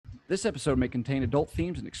This episode may contain adult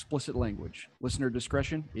themes and explicit language. Listener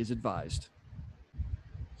discretion is advised.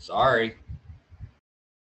 Sorry.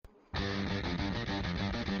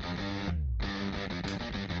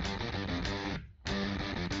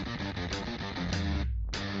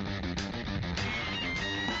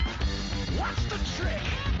 What's the trick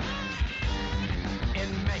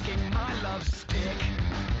in making my love stick?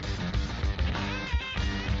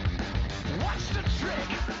 What's the trick?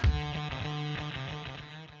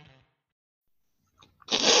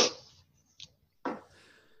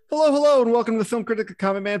 Hello, and welcome to the Film Critic and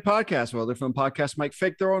Common Man podcast. While other film podcasts might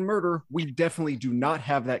fake their own murder, we definitely do not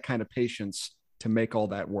have that kind of patience to make all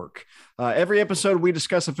that work. Every episode, we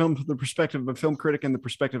discuss a film from the perspective of a film critic and the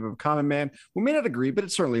perspective of a common man. We may not agree, but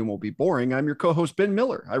it certainly won't be boring. I'm your co-host, Ben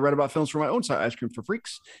Miller. I write about films for my own site, Ice Cream for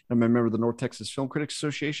Freaks. I'm a member of the North Texas Film Critics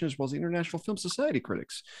Association, as well as the International Film Society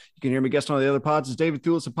Critics. You can hear me guest on the other pods as David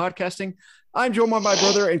Thulis of Podcasting. I'm joined by my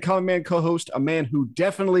brother and common man co-host, a man who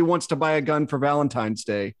definitely wants to buy a gun for Valentine's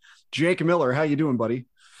Day, Jake Miller. How you doing, buddy?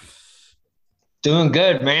 Doing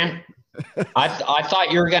good, man. I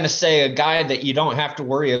thought you were going to say a guy that you don't have to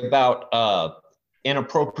worry about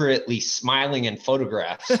inappropriately smiling in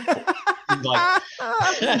photographs. Like,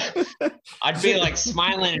 I'd be like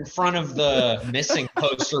smiling in front of the missing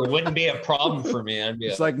poster wouldn't be a problem for me. I'd be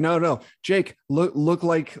it's like, no, Jake, look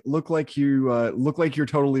like you're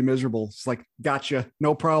totally miserable. It's like, gotcha,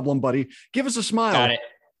 no problem, buddy. Give us a smile. Got it.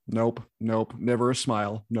 Nope, never a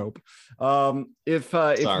smile. Nope. If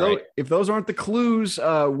those aren't the clues,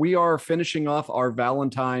 we are finishing off our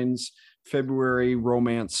Valentine's February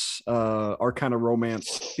romance, our kind of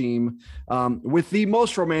romance theme, with the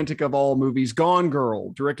most romantic of all movies, Gone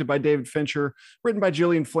Girl, directed by David Fincher, written by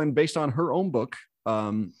Gillian Flynn, based on her own book,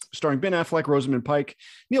 starring Ben Affleck, Rosamund Pike,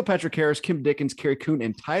 Neil Patrick Harris, Kim Dickens, Carrie Coon,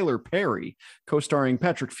 and Tyler Perry, co-starring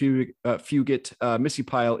Patrick Fugit, Missy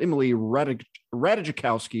Pyle, Emily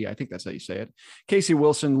Ratajkowski, I think that's how you say it, Casey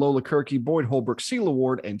Wilson, Lola Kirky, Boyd Holbrook, Celia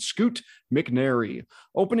Ward, and Scoot McNairy.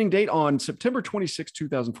 Opening date on September 26,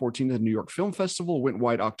 2014 at the New York Film Festival, went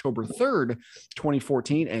wide October 3rd,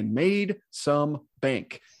 2014, and made some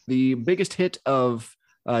bank. The biggest hit of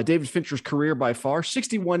David Fincher's career by far.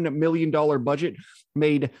 $61 million budget,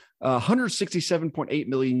 made 167.8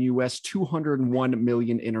 million US, 201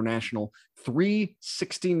 million international,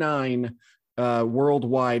 369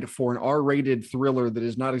 worldwide for an R-rated thriller that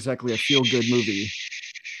is not exactly a feel-good movie.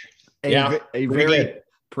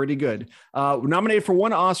 Pretty good. Nominated for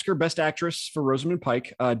one Oscar, Best Actress for Rosamund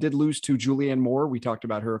Pike. Did lose to Julianne Moore. We talked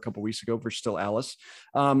about her a couple weeks ago for Still Alice.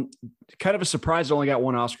 Kind of a surprise, only got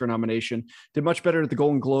one Oscar nomination. Did much better at the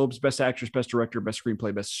Golden Globes, Best Actress, Best Director, Best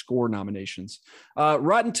Screenplay, Best Score nominations.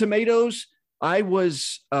 Rotten Tomatoes, I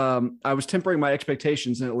was tempering my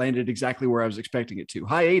expectations, and it landed exactly where I was expecting it to.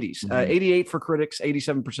 High 80s, 88 for critics,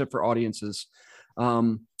 87% for audiences.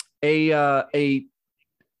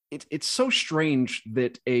 It's so strange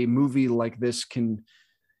that a movie like this can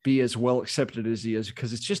be as well accepted as he is,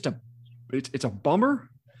 because it's just it's a bummer.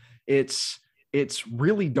 It's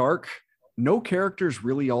really dark. No character's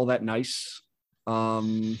really all that nice.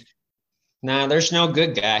 Nah, there's no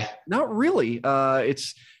good guy. Not really.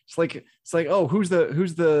 It's like, oh, who's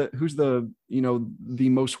the the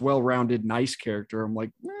most well-rounded nice character? I'm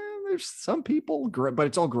like, there's some people, but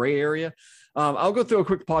it's all gray area. I'll go through a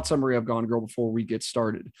quick plot summary of Gone Girl before we get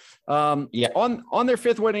started. On their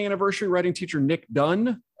 5th wedding anniversary, writing teacher Nick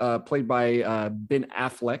Dunn, played by Ben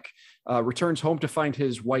Affleck, returns home to find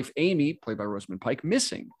his wife Amy, played by Rosamund Pike,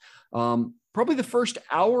 missing. Probably the first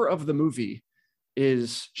hour of the movie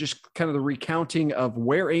is just kind of the recounting of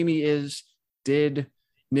where Amy is. Did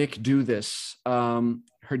Nick do this?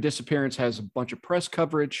 Her disappearance has a bunch of press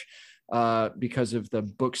coverage because of the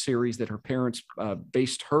book series that her parents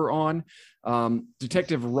based her on.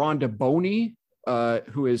 Detective Rhonda Boney,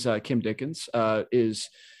 who is Kim Dickens, is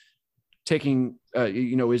taking,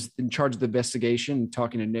 is in charge of the investigation,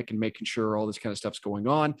 talking to Nick and making sure all this kind of stuff's going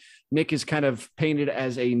on. Nick is kind of painted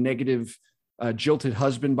as a negative, jilted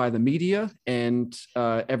husband by the media, and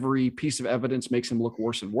every piece of evidence makes him look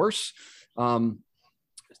worse and worse.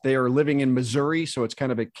 They are living in Missouri, so it's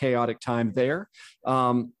kind of a chaotic time there.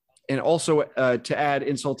 And also, to add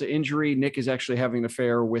insult to injury, Nick is actually having an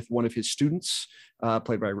affair with one of his students,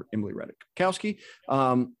 played by Emily Ratajkowski.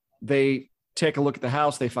 They take a look at the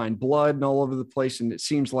house. They find blood and all over the place, and it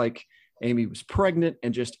seems like Amy was pregnant,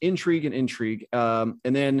 and just intrigue. And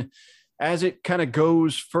then as it kind of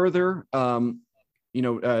goes further,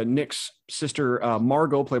 Nick's sister,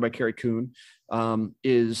 Margot, played by Carrie Coon,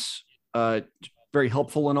 is very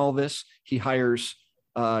helpful in all this. He hires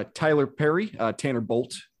Tyler Perry, Tanner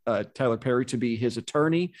Bolt Tyler Perry to be his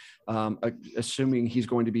attorney, assuming he's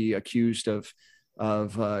going to be accused of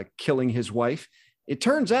killing his wife. It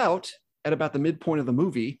turns out at about the midpoint of the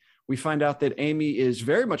movie, we find out that Amy is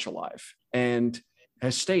very much alive and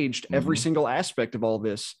has staged every single aspect of all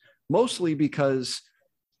this, mostly because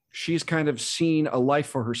she's kind of seen a life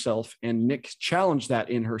for herself, and Nick challenged that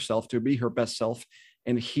in herself to be her best self.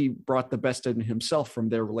 And he brought the best in himself from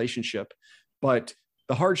their relationship. But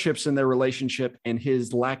the hardships in their relationship and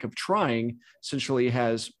his lack of trying essentially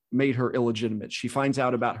has made her illegitimate. She finds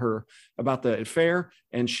out about the affair,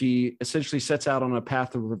 and she essentially sets out on a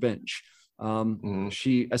path of revenge.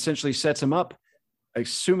 She essentially sets him up,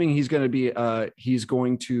 assuming he's going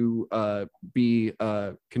to be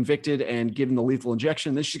convicted and given the lethal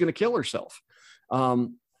injection. Then she's going to kill herself.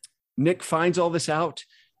 Nick finds all this out,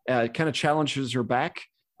 kind of challenges her back.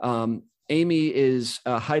 Amy is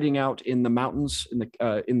hiding out in the mountains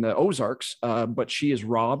in the Ozarks, but she is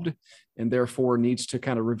robbed and therefore needs to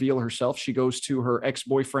kind of reveal herself. She goes to her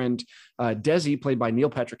ex-boyfriend, Desi, played by Neil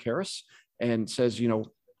Patrick Harris, and says,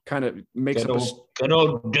 kind of makes good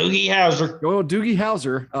old Doogie Howser. Good old Doogie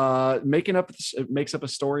Howser, makes up a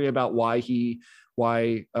story about why she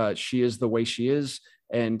is the way she is,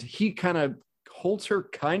 and he kind of holds her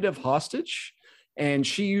kind of hostage, and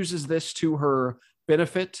she uses this to her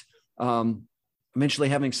benefit, eventually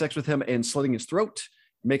having sex with him and slitting his throat.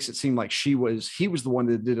 Makes it seem like he was the one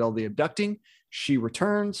that did all the abducting. She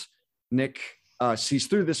returns. Nick sees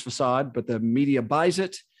through this facade, but the media buys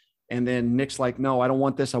it. And then Nick's like, no, I don't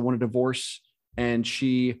want this. I want a divorce. And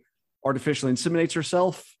she artificially inseminates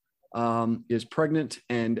herself, is pregnant,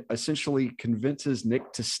 and essentially convinces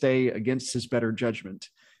Nick to stay against his better judgment.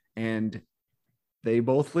 And they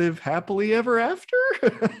both live happily ever after.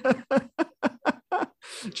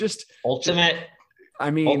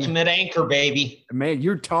 Ultimate anchor, baby. Man,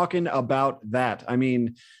 you're talking about that. I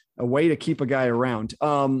mean, a way to keep a guy around.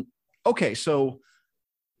 Okay, so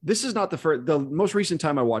this is not the most recent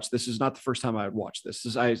time I watched this. Is not the first time I had watched this.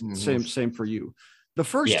 Same for you. The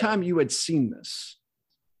first time you had seen this,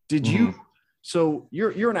 did you? So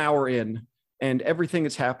you're an hour in, and everything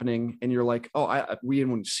is happening, and you're like, oh, we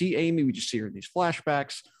didn't see Amy. We just see her in these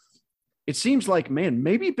flashbacks. It seems like, man,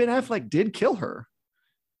 maybe Ben Affleck did kill her.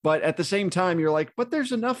 But at the same time, you're like, but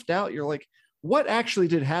there's enough doubt. You're like, what actually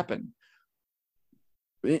did happen?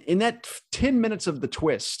 In that 10 minutes of the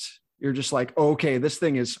twist, you're just like, oh, okay, this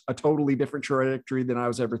thing is a totally different trajectory than I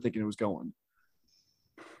was ever thinking it was going.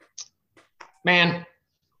 Man,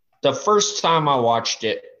 the first time I watched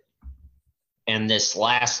it and this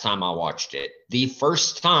last time I watched it, the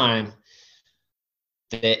first time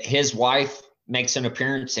that his wife makes an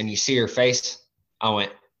appearance and you see her face, I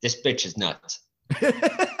went, this bitch is nuts.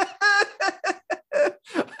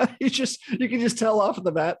 You can just tell off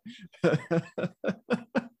the bat.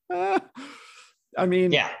 I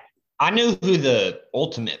mean, yeah, I knew who the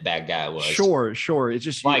ultimate bad guy was. Sure. It's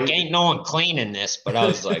just like ain't no one clean in this, but I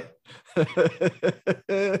was like,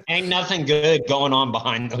 ain't nothing good going on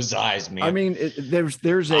behind those eyes, man. I mean,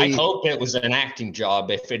 I hope it was an acting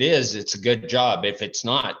job. If it is, it's a good job. If it's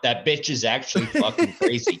not, that bitch is actually fucking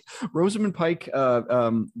crazy. Rosamund Pike,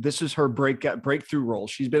 this is her breakthrough role.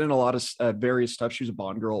 She's been in a lot of various stuff. She was a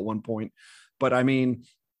Bond girl at one point, but I mean,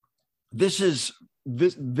 this was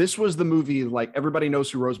the movie, like everybody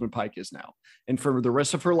knows who Rosamund Pike is now, and for the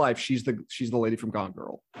rest of her life, she's the lady from Gone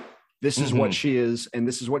Girl. This is what she is, and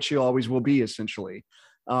this is what she always will be, essentially.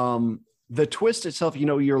 The twist itself,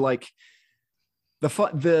 you're like,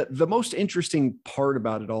 the most interesting part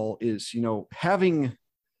about it all is, having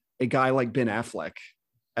a guy like Ben Affleck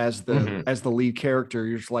as the lead character.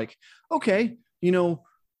 You're just like, okay,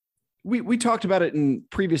 we talked about it in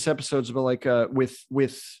previous episodes, but like with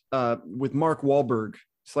Mark Wahlberg,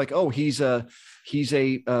 it's like, oh, he's an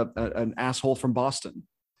asshole from Boston.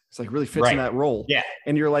 It's like really fits in that role. Yeah.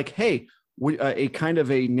 And you're like, hey, a kind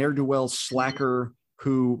of a ne'er-do-well slacker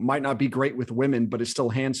who might not be great with women, but is still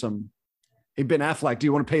handsome. Hey, Ben Affleck, do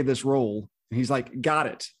you want to pay this role? And he's like, got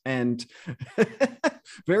it. And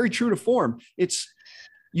very true to form. It's,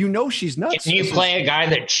 she's nuts. Can you play a guy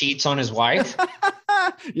that cheats on his wife?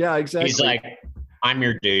 Yeah, exactly. He's like, I'm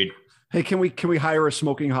your dude. Hey, can we hire a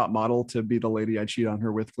smoking hot model to be the lady I cheat on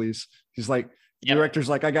her with, please? He's like, director's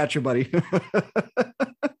like, I got you, buddy.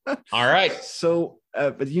 All right. So,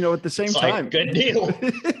 but at the same time, good deal.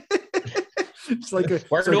 It's like,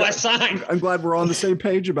 where do I sign? I'm glad we're on the same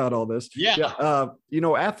page about all this. Yeah.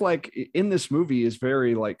 Affleck in this movie is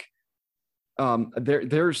very like,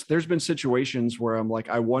 there's been situations where I'm like,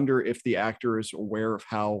 I wonder if the actor is aware of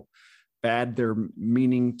how bad they're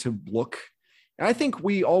meaning to look. And I think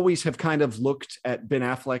we always have kind of looked at Ben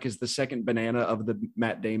Affleck as the second banana of the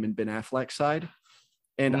Matt Damon Ben Affleck side.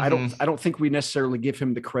 And I don't think we necessarily give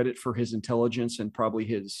him the credit for his intelligence and probably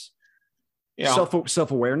his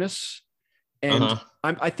self-awareness. And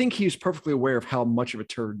I think he's perfectly aware of how much of a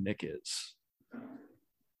turd Nick is.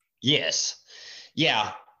 Yes.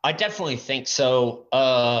 Yeah, I definitely think so.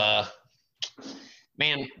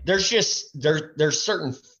 Man, there's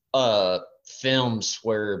certain films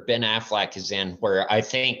where Ben Affleck is in where I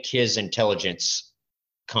think his intelligence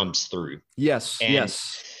comes through. Yes.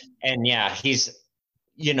 And yeah, he's,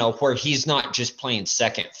 where he's not just playing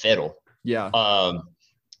second fiddle. Yeah.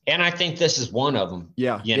 And I think this is one of them.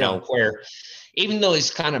 Yeah. Where even though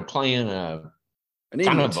he's kind of playing an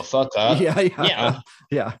kind idiot. of a fuck up.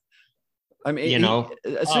 Yeah. I mean,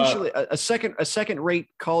 essentially a second-rate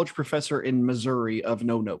college professor in Missouri of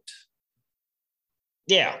no note.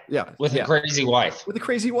 Yeah. With a crazy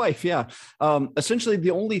wife. Yeah. Essentially,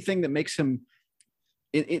 the only thing that makes him,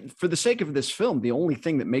 for the sake of this film, the only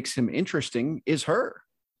thing that makes him interesting is her.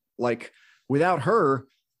 Like, without her,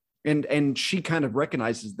 and she kind of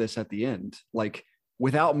recognizes this at the end. Like,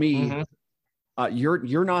 without me,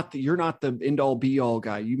 you're not the end all be all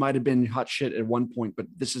guy. You might have been hot shit at one point, but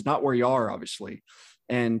this is not where you are, obviously.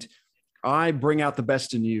 And I bring out the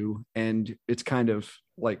best in you, and it's kind of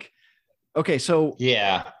like, okay, so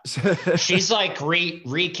she's like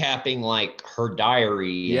recapping like her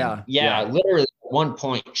diary. Yeah. Literally, at one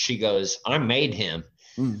point she goes, "I made him.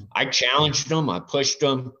 I challenged him. I pushed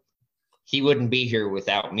him. He wouldn't be here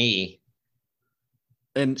without me."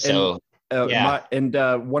 And so.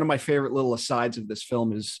 One of my favorite little asides of this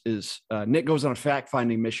film is Nick goes on a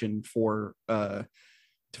fact-finding mission to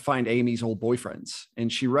find Amy's old boyfriends, and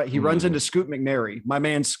he runs into Scoot McNairy, my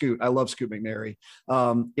man Scoot. I love Scoot McNairy,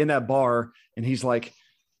 in that bar, and he's like,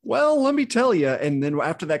 "Well, let me tell you." And then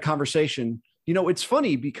after that conversation, it's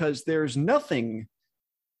funny because there's nothing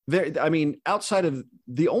there. I mean, outside of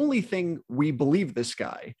the only thing we believe this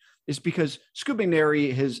guy is because Scoot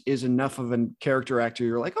McNairy is enough of a character actor.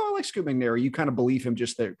 You're like, oh, I like Scoot McNairy. You kind of believe him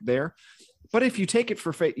just there. But if you take it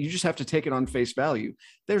for face, you just have to take it on face value.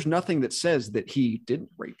 There's nothing that says that he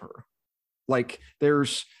didn't rape her. Like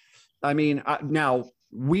now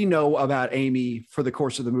we know about Amy for the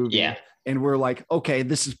course of the movie. Yeah. And we're like, okay,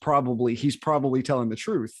 he's probably telling the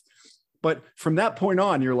truth. But from that point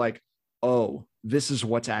on, you're like, oh, this is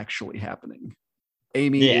what's actually happening.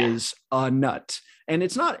 Amy is a nut. And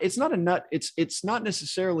it's not a nut. It's not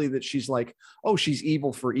necessarily that she's like, oh, she's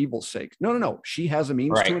evil for evil's sake. No. She has a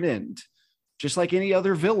means to an end. Just like any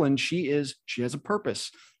other villain, she has a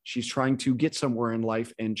purpose. She's trying to get somewhere in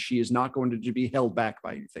life, and she is not going to be held back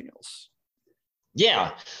by anything else.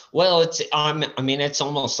 Yeah. Well, it's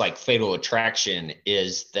almost like Fatal Attraction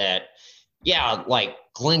is that, like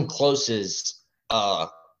Glenn Close's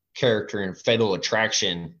character in Fatal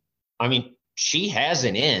Attraction. I mean, she has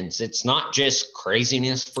an end. It's not just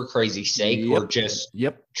craziness for crazy's sake or just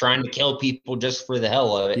trying to kill people just for the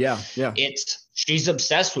hell of it. Yeah. She's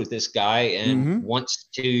obsessed with this guy and wants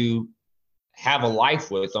to have a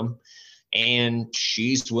life with him. And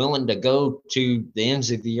she's willing to go to the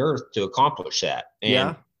ends of the earth to accomplish that.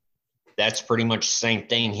 And that's pretty much the same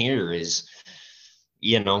thing here is,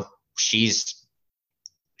 she's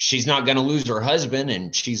not going to lose her husband,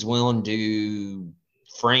 and she's willing to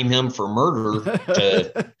frame him for murder.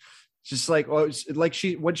 Just like, what's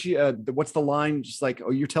the line? Just like,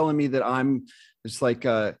 oh, you're telling me that I'm just like,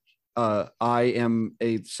 I am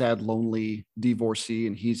a sad, lonely divorcee,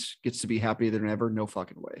 and gets to be happier than ever. No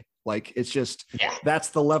fucking way. Like, it's just, that's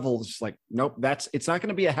the level. It's like, nope, it's not going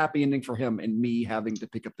to be a happy ending for him and me having to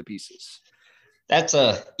pick up the pieces. That's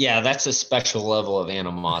a special level of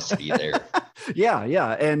animosity there.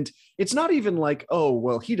 Yeah. And it's not even like, oh,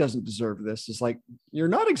 well, he doesn't deserve this. It's like, you're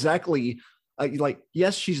not exactly like,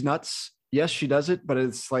 yes, she's nuts. Yes, she does it. But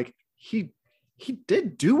it's like, he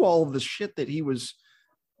did do all of the shit that he was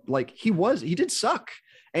like, he did suck.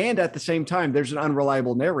 And at the same time, there's an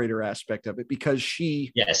unreliable narrator aspect of it because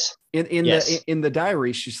she, in the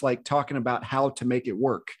diary, she's like talking about how to make it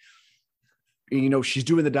work. She's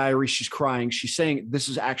doing the diary, she's crying, she's saying this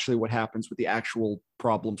is actually what happens with the actual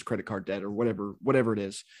problems, credit card debt or whatever it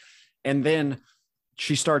is. And then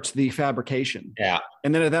she starts the fabrication. Yeah.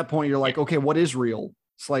 And then at that point, you're like, okay, what is real?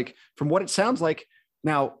 It's like, from what it sounds like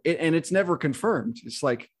now, and it's never confirmed. It's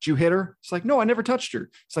like, did you hit her? It's like, no, I never touched her.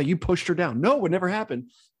 It's like, you pushed her down. No, it never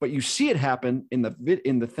happened. But you see it happen in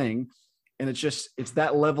the thing. And it's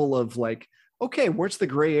that level of like, okay, where's the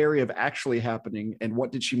gray area of actually happening, and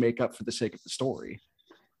what did she make up for the sake of the story?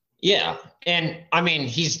 Yeah. And I mean,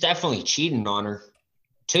 he's definitely cheating on her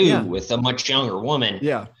too with a much younger woman.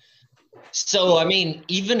 Yeah. So, I mean,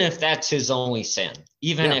 even if that's his only sin,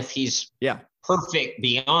 even Yeah. if he's Yeah. perfect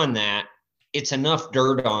beyond that, it's enough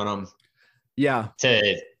dirt on him Yeah.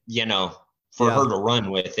 to, for Yeah. her to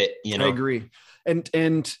run with it, I agree. And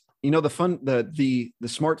the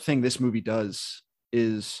smart thing this movie does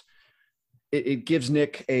is it gives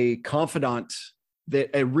Nick a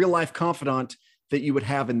real life confidant that you would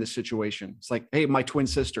have in this situation. It's like, hey, my twin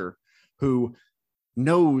sister who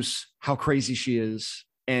knows how crazy she is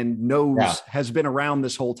and has been around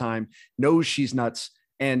this whole time, knows she's nuts,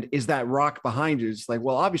 and is that rock behind you. It's like,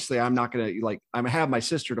 well, obviously I'm not going to I'm have my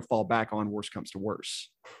sister to fall back on, worst comes to worse.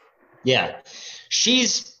 Yeah.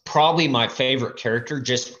 She's probably my favorite character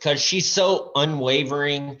just because she's so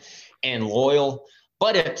unwavering and loyal,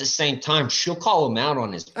 but at the same time, she'll call him out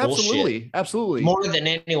on his bullshit. Absolutely. More than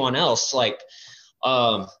anyone else. Like,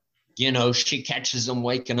 she catches him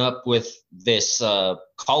waking up with this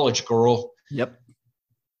college girl. Yep.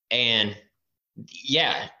 And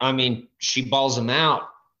yeah, I mean, she balls him out,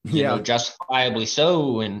 justifiably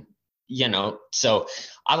so. And, so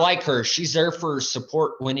I like her. She's there for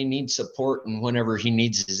support when he needs support and whenever he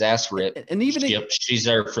needs his ass ripped. And even she's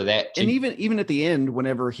there for that too. And even at the end,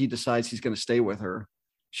 whenever he decides he's going to stay with her,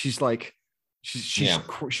 she's like,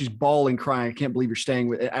 she's bawling, crying. I can't believe you're staying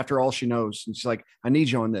with after all she knows. And she's like, I need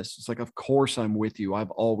you on this. It's like, of course I'm with you.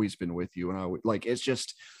 I've always been with you. And I would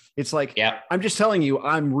it's like, I'm just telling you,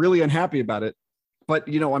 I'm really unhappy about it, but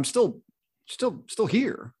I'm still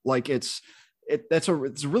here. Like it's a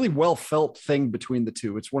really well felt thing between the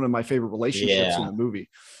two. It's one of my favorite relationships in the movie.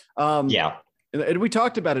 And we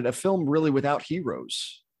talked about it, a film really without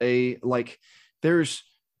heroes. There's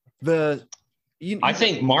I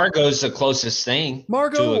think Margot's the closest thing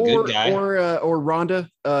Margot to a good guy. or Rhonda,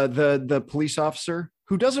 the police officer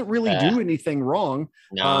who doesn't really do anything wrong.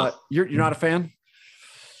 No. You're not a fan.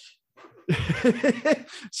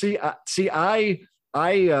 I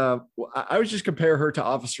would just compare her to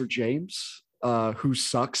Officer James, who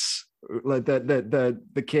sucks. Like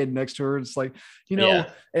the kid next to her. It's like,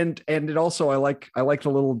 and it also, I like the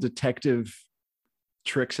little detective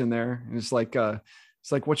tricks in there. And it's like,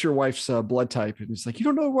 what's your wife's blood type? And it's like, you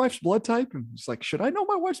don't know your wife's blood type? And it's like, should I know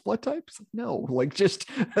my wife's blood type? It's like, no, like just,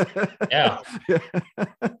 yeah.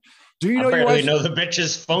 Do you know I your barely know the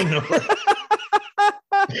bitch's phone number?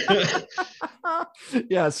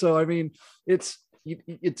 Yeah. So, I mean, it's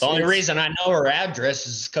the only reason I know her address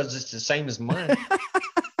is because it's the same as mine.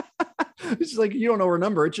 It's like, you don't know her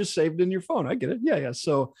number. It's just saved in your phone. I get it. Yeah.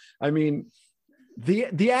 So, I mean,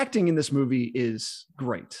 the acting in this movie is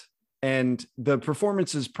great. And the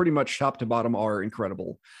performances pretty much top to bottom are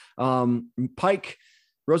incredible. Rosamund Pike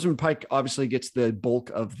obviously gets the bulk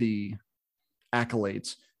of the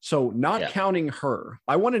accolades. So not counting her,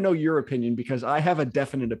 I want to know your opinion because I have a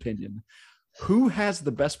definite opinion. Who has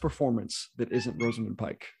the best performance that isn't Rosamund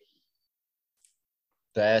Pike?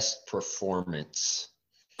 Best performance.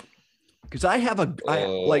 Because I have a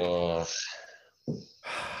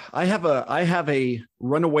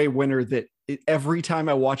runaway winner that every time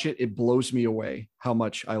I watch it, it blows me away how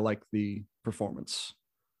much I like the performance.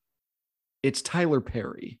 It's Tyler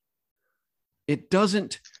Perry. It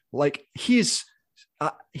doesn't he's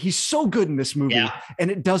so good in this movie and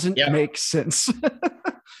it doesn't make sense.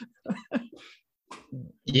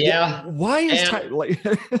 Why is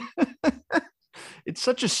it's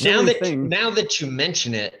such a silly thing. Now that you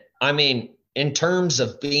mention it, I mean, in terms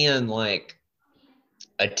of being like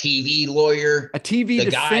a TV lawyer, a TV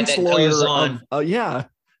defense lawyer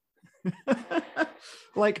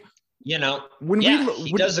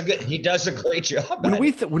he does a great job.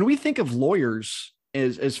 When we think of lawyers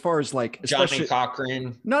as far as Johnny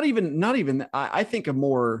Cochran, not even I think of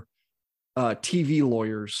more TV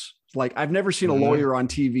lawyers. Like I've never seen a lawyer on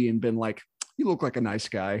TV and been like, you look like a nice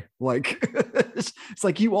guy. Like it's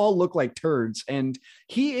like you all look like turds. And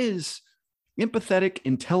he is empathetic,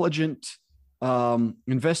 intelligent,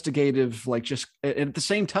 investigative, just at the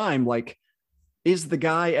same time, is the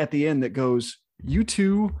guy at the end that goes, you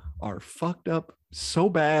two are fucked up so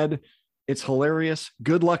bad. It's hilarious.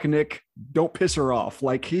 Good luck, Nick. Don't piss her off.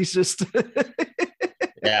 He's just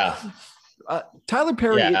Tyler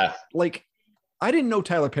Perry. I didn't know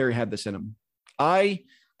Tyler Perry had this in him. I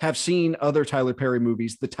have seen other Tyler Perry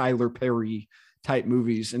movies, the Tyler Perry type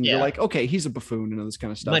movies, and you're like, okay, he's a buffoon and all this kind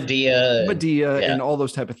of stuff. Medea and all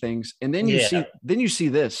those type of things. And then you see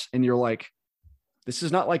this and you're like, this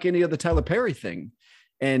is not like any other Tyler Perry thing.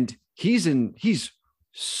 And he's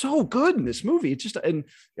so good in this movie. It's just,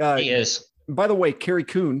 he is. By the way, Carrie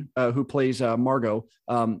Coon, who plays Margot,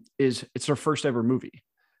 it's her first ever movie.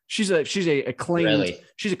 she's a acclaimed Really?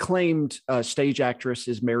 she's acclaimed stage actress,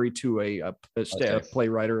 is married to a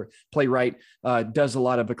playwright, does a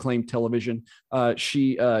lot of acclaimed television.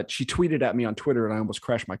 She tweeted at me on Twitter and I almost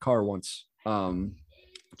crashed my car once.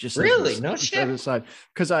 Just Really? No shit. aside,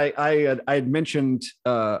 because I had mentioned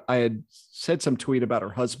I had said some tweet about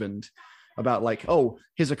her husband, about like, oh,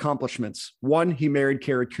 his accomplishments. One, he married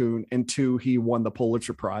Carrie Coon, and two, he won the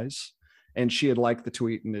Pulitzer Prize. And she had liked the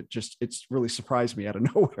tweet, and it's really surprised me out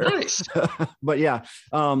of nowhere. Nice. But yeah,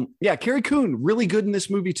 Carrie Coon really good in this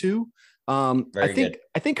movie too. Very good.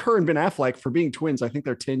 I think her and Ben Affleck, for being twins, I think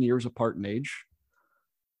they're 10 years apart in age.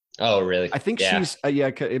 Oh, really? I think she's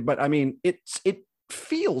but I mean, it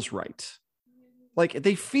feels right. Like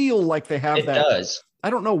they feel like they have that. It does. I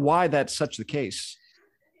don't know why that's such the case.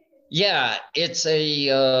 Yeah, it's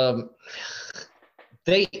a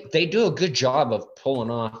they do a good job of pulling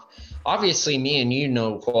off. Obviously, me and you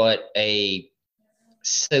know what a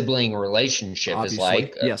sibling relationship is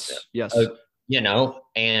like. Yes. You know,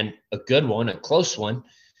 and a good one, a close one.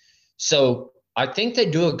 So I think they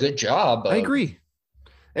do a good job. I agree.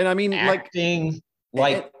 And I mean, acting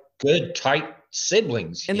like good, tight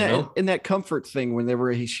siblings, and that comfort thing whenever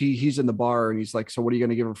he's in the bar and he's like, so what are you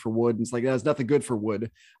going to give her for wood? And it's like, there's nothing good for wood.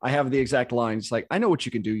 I have the exact line. It's like, I know what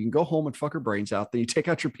you can do. You can go home and fuck her brains out. Then you take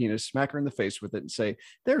out your penis, smack her in the face with it and say,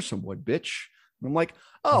 there's some wood, bitch. And I'm like,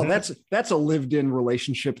 oh, that's a lived in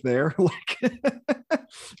relationship there. Like,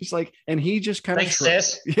 he's like, and he just kind of,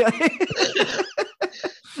 sis. Yeah.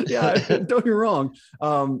 Yeah. Don't get me wrong.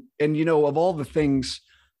 And you know, of all the things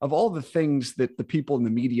that the people in the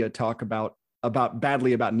media talk about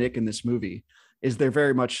badly about Nick in this movie, is they're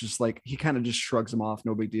very much just like, he kind of just shrugs them off,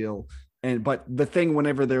 no big deal. But the thing,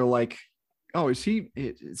 whenever they're like, oh, is he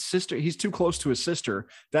his sister? He's too close to his sister.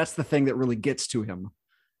 That's the thing that really gets to him.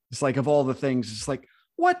 It's like, of all the things, it's like,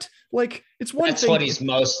 what? Like, it's one That's thing. what he's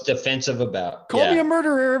most defensive about. Call me a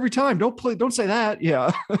murderer every time. Don't say that.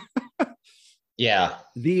 Yeah. Yeah.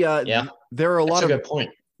 There are a lot of good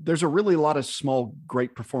point. There's a really lot of small,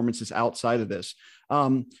 great performances outside of this.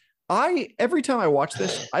 Every time I watch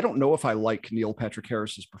this, I don't know if I like Neil Patrick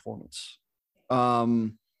Harris's performance. I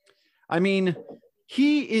mean,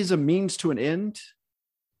 he is a means to an end,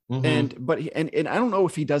 and I don't know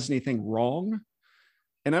if he does anything wrong,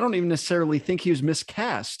 and I don't even necessarily think he was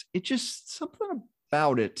miscast. It just, something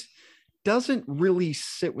about it doesn't really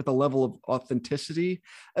sit with a level of authenticity.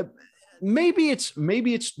 Maybe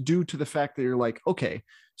it's due to the fact that you're like, okay,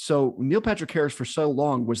 so Neil Patrick Harris for so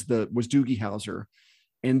long was Doogie Howser.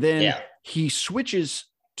 And then he switches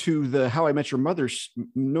to the How I Met Your Mother's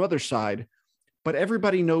side, but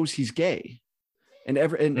everybody knows he's gay.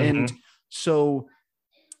 And so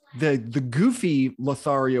the goofy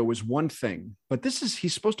Lothario is one thing, but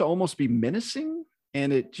he's supposed to almost be menacing,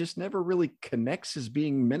 and it just never really connects as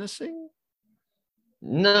being menacing.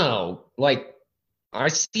 No, like, I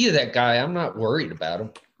see that guy. I'm not worried about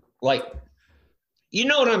him. Like, you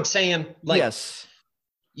know what I'm saying? Like, yes.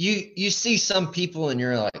 You see some people and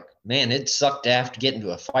you're like, man, it'd suck to have to get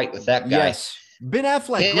into a fight with that guy. Yes. Ben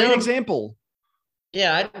Affleck, great example.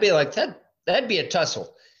 Yeah, I'd be like, that'd be a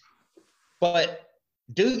tussle. But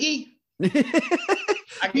Doogie,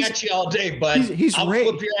 I got you all day, bud. I'll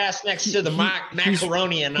flip your ass next to the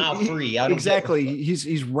macaroni and I'll free. Exactly.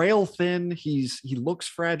 He's rail thin. He looks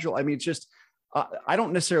fragile. I mean, it's just, I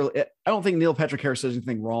don't think Neil Patrick Harris does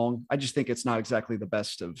anything wrong. I just think it's not exactly the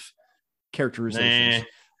best of characterizations.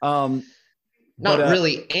 Not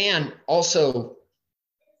really. And also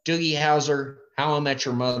Doogie Howser, How I Met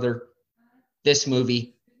Your Mother, this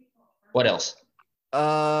movie. What else?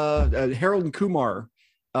 Harold and Kumar.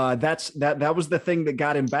 That was the thing that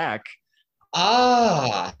got him back.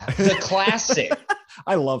 The classic.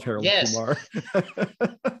 I love Harold and Kumar.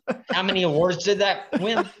 How many awards did that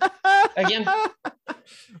win again?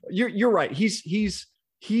 You're right. He's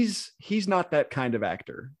not that kind of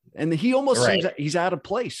actor. And he almost seems he's out of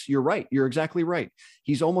place. You're right. You're exactly right.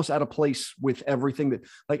 He's almost out of place with everything that,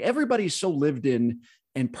 like, everybody's so lived in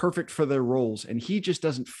and perfect for their roles, and he just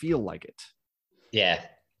doesn't feel like it. Yeah.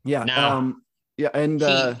 Yeah. No. And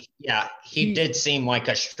he did seem like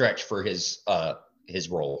a stretch for his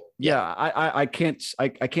role. Yeah. I can't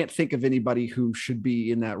think of anybody who should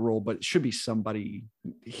be in that role, but it should be somebody.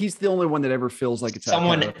 He's the only one that ever feels like it's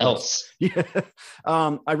someone else. Yeah.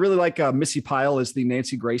 I really like Missy Pyle as the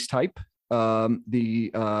Nancy Grace type. I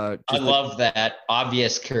love that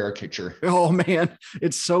obvious caricature. Oh man,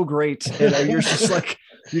 it's so great. And you're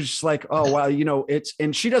just like, oh wow,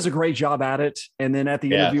 and she does a great job at it. And then at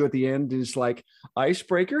the interview at the end is like,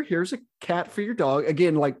 icebreaker, here's a cat for your dog.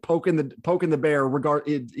 Again, like poking the bear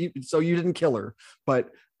so you didn't kill her, but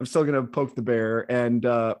I'm still gonna poke the bear. And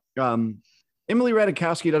Emily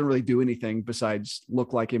Ratajkowski doesn't really do anything besides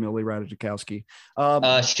look like Emily Ratajkowski.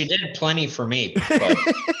 She did plenty for me, but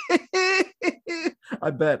I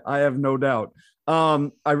bet. I have no doubt.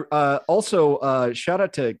 I also shout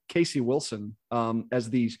out to Casey Wilson as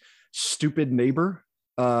the stupid neighbor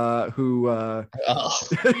who oh,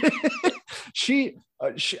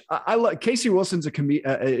 I love Casey Wilson's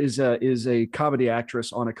is a comedy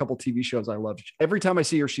actress on a couple TV shows I love. Every time I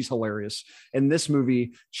see her, she's hilarious. In this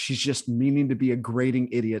movie, she's just meaning to be a grating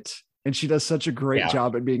idiot, and she does such a great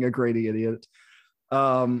job at being a grating idiot.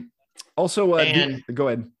 Also, go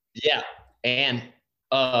ahead. Yeah, and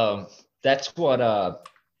that's what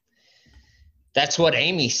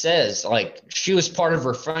Amy says. Like, she was part of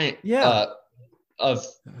her friend. Of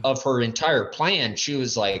her entire plan. She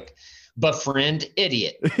was like, befriend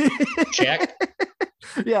idiot. Check.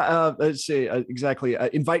 Yeah, let's see exactly.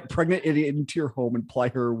 Invite pregnant idiot into your home and ply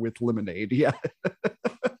her with lemonade. Yeah,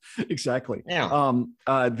 exactly. Yeah.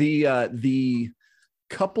 The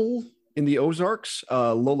couple in the Ozarks,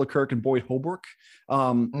 Lola Kirk and Boyd Holbrook.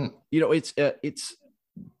 You know, it's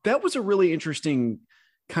that was a really interesting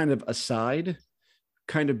kind of aside,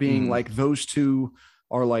 kind of being like those two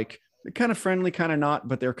are like they're kind of friendly, kind of not,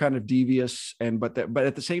 but they're kind of devious. But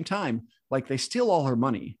at the same time, like they steal all her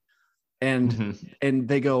money and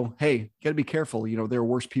they go, hey, you got to be careful. You know, there are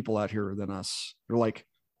worse people out here than us. They're like,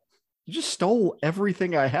 you just stole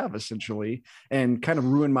everything I have essentially and kind of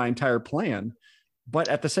ruined my entire plan. But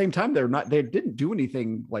at the same time, they didn't do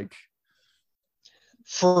anything like.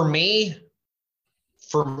 For me,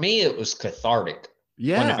 it was cathartic.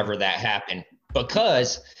 Yeah. Whenever that happened,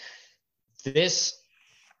 because this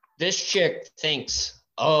chick thinks,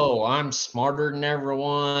 oh, I'm smarter than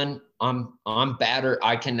everyone. I'm better.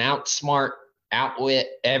 I can outwit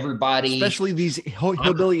everybody. Especially these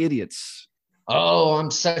hillbilly idiots. Oh,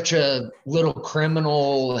 I'm such a little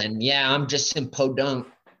criminal. And yeah, I'm just in Podunk,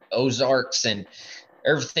 Ozarks and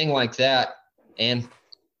everything like that. And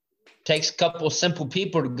takes a couple of simple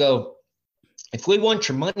people to go, if we want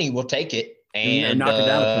your money, we'll take it. And knock it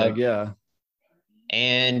down a peg, yeah.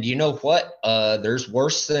 And you know what? There's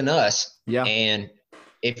worse than us. Yeah. And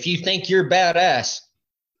if you think you're badass,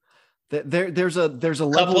 there's a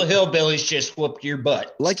level. Couple of hillbillies just whooped your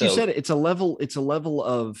butt. Like you said, it's a level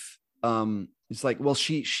of it's like, well,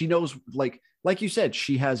 she knows, like you said,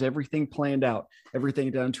 she has everything planned out,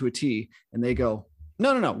 everything down to a T, and they go,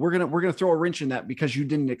 no, we're gonna throw a wrench in that because you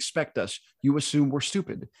didn't expect us. You assume we're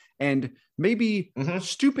stupid, and maybe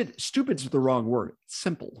stupid's the wrong word.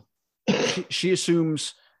 Simple. She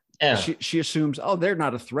assumes. Yeah. She assumes, oh, they're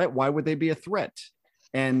not a threat. Why would they be a threat?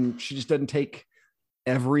 And she just doesn't take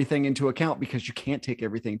everything into account because you can't take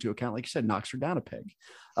everything into account. Like you said, knocks her down a peg.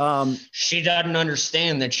 She doesn't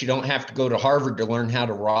understand that you don't have to go to Harvard to learn how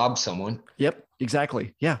to rob someone. Yep,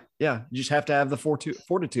 exactly. Yeah. You just have to have the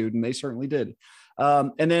fortitude, and they certainly did.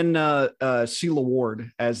 And then Sheila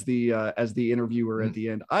Ward as the interviewer at the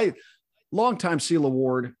end. Longtime Sheila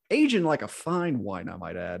Ward, aging like a fine wine, I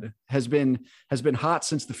might add, has been hot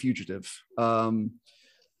since The Fugitive. I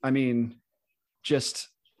mean, just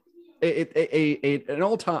an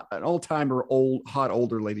all-timer, hot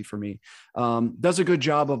older lady for me. Does a good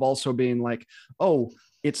job of also being like, oh,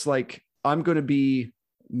 it's like I'm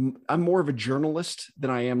more of a journalist than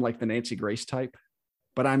I am like the Nancy Grace type,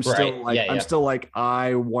 but I'm still still like,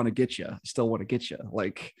 I want to get you. Still want to get you.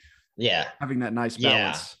 Like, yeah, having that nice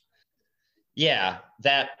balance. Yeah,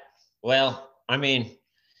 I mean,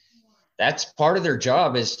 that's part of their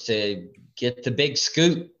job is to get the big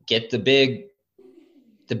scoop, get the big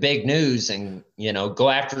news, and, you know, go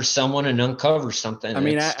after someone and uncover something. I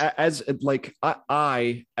mean, as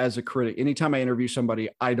a critic, anytime I interview somebody,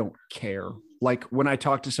 I don't care. Like when I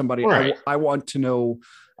talk to somebody, right. I want to know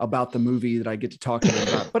about the movie that I get to talk to them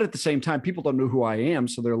about. But at the same time, people don't know who I am.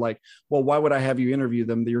 So they're like, well, why would I have you interview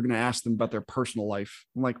them? You're going to ask them about their personal life.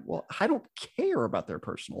 I'm like, well, I don't care about their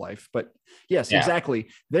personal life. But yes, exactly.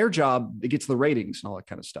 Their job, it gets the ratings and all that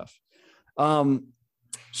kind of stuff.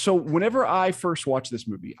 So whenever I first watched this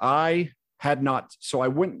movie, I saw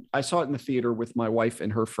it in the theater with my wife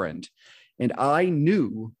and her friend, and I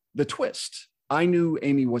knew the twist. I knew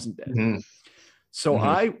Amy wasn't dead. Mm-hmm. So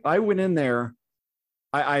I went in there.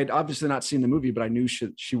 I had obviously not seen the movie, but I knew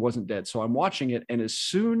she wasn't dead. So I'm watching it. And as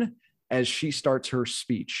soon as she starts her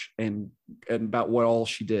speech and about what all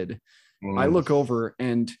she did, I look over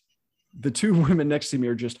and the two women next to me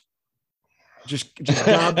are just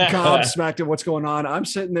gobsmacked at what's going on. I'm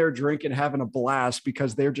sitting there drinking, having a blast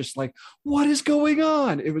because they're just like, what is going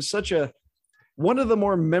on? It was one of the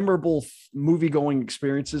more memorable movie going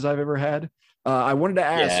experiences I've ever had. I wanted to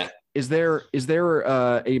ask, is there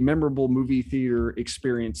a memorable movie theater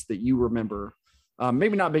experience that you remember?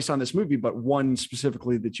 Maybe not based on this movie, but one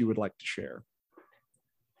specifically that you would like to share.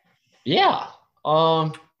 Yeah.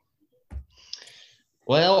 Well,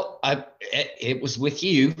 it was with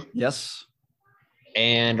you. Yes.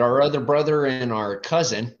 And our other brother and our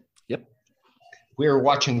cousin. Yep. We were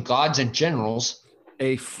watching Gods and Generals.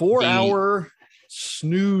 A 4-hour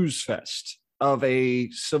snooze fest of a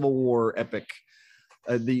Civil War epic.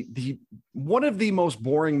 The one of the most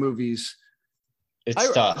boring movies.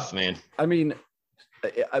 It's tough, man. I mean,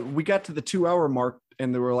 we got to the 2-hour mark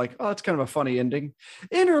and they were like, oh, it's kind of a funny ending.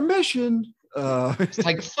 Intermission. It's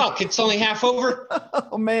like, fuck, it's only half over.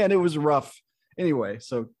 Oh man, it was rough. Anyway,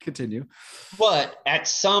 so continue. But at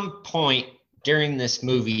some point during this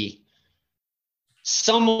movie,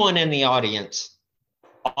 someone in the audience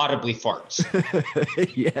audibly farts.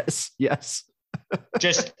 Yes.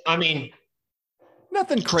 Just, I mean,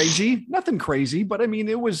 nothing crazy, but I mean,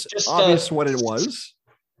 it was just obvious what it was.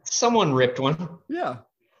 Someone ripped one. Yeah.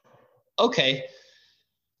 Okay.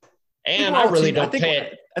 And I really don't pay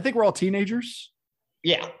it. I think we're all teenagers.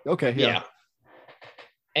 Yeah. Okay. Yeah.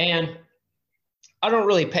 And I don't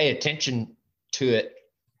really pay attention to it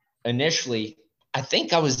initially. I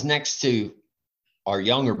think I was next to our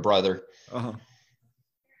younger brother. Uh-huh.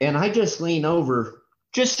 And I just lean over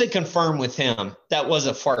just to confirm with him that was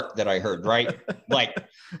a fart that I heard, right? Like,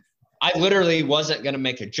 I literally wasn't going to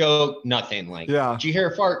make a joke, nothing. Like, yeah. Did you hear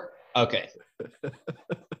a fart? Okay.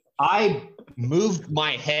 I moved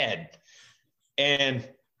my head and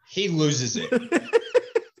he loses it.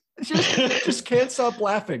 just can't stop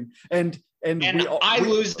laughing. And I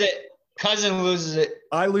lose it. Cousin loses it.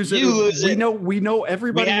 I lose it. You lose it. We know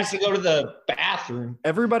everybody. We have to go to the bathroom.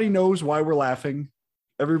 Everybody knows why we're laughing.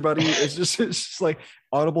 Everybody is just, it's just like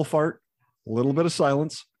audible fart, a little bit of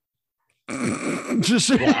silence. Just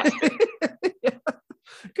yeah.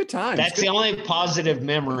 Good times. That's the only positive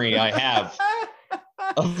memory I have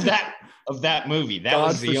of that movie. That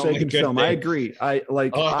was the only good film. thing. I agree. I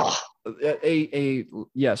like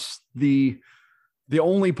yes, the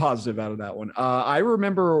only positive out of that one. I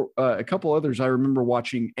remember a couple others. I remember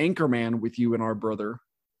watching Anchorman with you and our brother.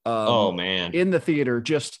 Oh man, in the theater,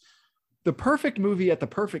 just the perfect movie at the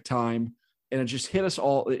perfect time, and it just hit us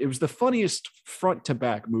all. It was the funniest front to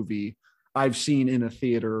back movie I've seen in a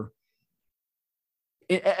theater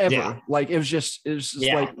ever. Yeah. Like it was just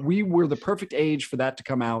like we were the perfect age for that to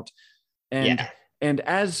come out. And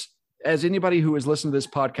as anybody who has listened to this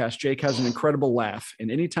podcast, Jake has an incredible laugh,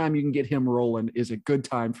 and anytime you can get him rolling is a good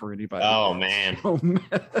time for anybody. Oh man.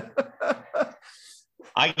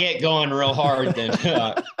 I get going real hard then.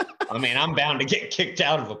 I mean, I'm bound to get kicked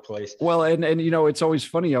out of a place. Well, and you know, it's always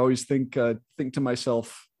funny. I always think to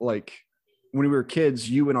myself, like when we were kids,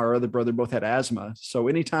 you and our other brother both had asthma. So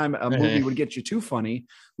anytime a movie would get you too funny,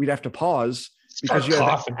 we'd have to pause because you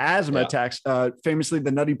had asthma attacks. Famously,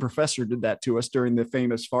 the Nutty Professor did that to us during the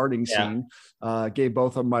famous farting scene. Gave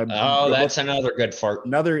both of my. Oh, that's another good fart.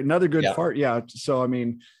 Another good fart. Yeah. So I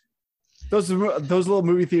mean, those little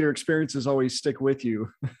movie theater experiences always stick with you.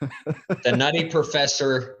 The Nutty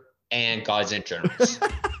Professor and Gods and Generals.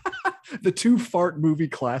 The two fart movie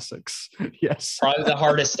classics. Yes. Probably the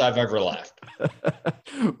hardest I've ever laughed.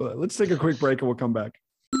 Well, let's take a quick break and we'll come back.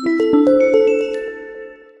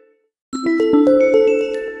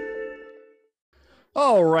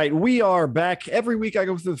 All right, we are back. Every week I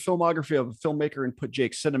go through the filmography of a filmmaker and put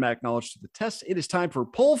Jake's cinematic knowledge to the test. It is time for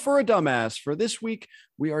Pull for a Dumbass. For this week,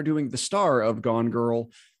 we are doing the star of Gone Girl,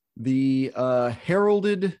 the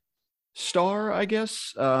heralded star, I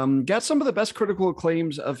guess. Got some of the best critical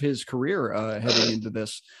acclaims of his career heading into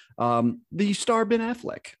this. The star Ben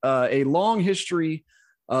Affleck, a long history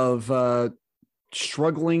of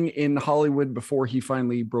struggling in Hollywood before he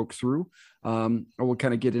finally broke through. We'll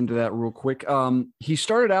kind of get into that real quick. He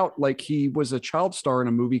started out like he was a child star in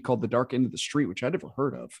a movie called The Dark End of the Street, which I'd never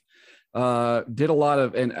heard of. Did a lot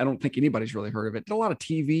of, and I don't think anybody's really heard of it. Did a lot of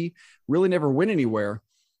TV, really never went anywhere.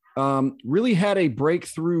 Really had a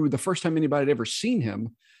breakthrough. The first time anybody had ever seen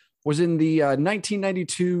him was in the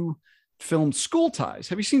 1992 film School Ties.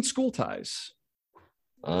 Have you seen School Ties?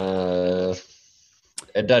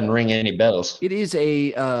 It doesn't ring any bells. It's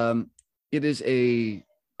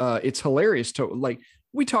hilarious to, like,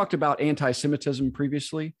 we talked about anti-Semitism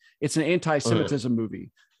previously. It's an anti-Semitism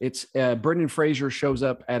movie. It's Brendan Fraser shows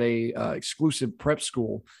up at a exclusive prep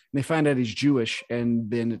school and they find out he's Jewish.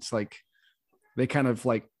 And then it's like, they kind of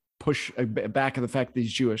like push back of the fact that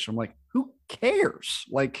he's Jewish. I'm like, who cares?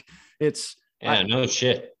 Like it's, no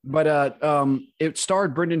shit. But it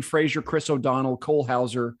starred Brendan Fraser, Chris O'Donnell, Cole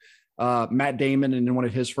Hauser, Matt Damon, and in one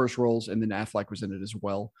of his first roles, and then Affleck was in it as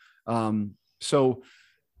well. So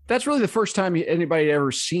that's really the first time anybody had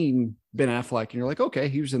ever seen Ben Affleck. And you're like, okay,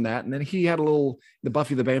 he was in that. And then he had the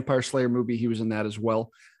Buffy the Vampire Slayer movie. He was in that as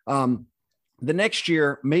well. The next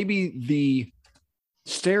year, maybe the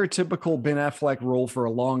stereotypical Ben Affleck role for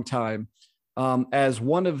a long time, as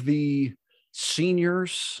one of the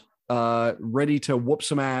seniors ready to whoop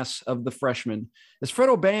some ass of the freshmen, is Fred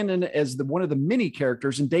O'Bannon as one of the mini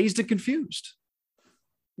characters in Dazed and Confused.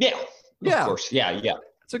 Yeah. Of course. Yeah.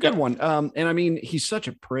 It's a good one. And I mean, he's such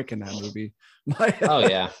a prick in that movie. Oh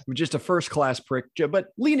yeah. Just a first class prick, but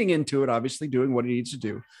leaning into it, obviously doing what he needs to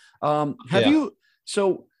do.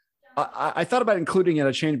 I thought about including it.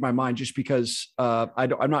 I changed my mind just because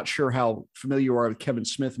I'm not sure how familiar you are with Kevin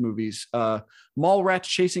Smith movies. Mallrats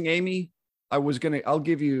Chasing Amy. I'll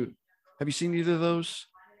give you, have you seen either of those?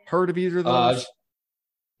 Heard of either of those?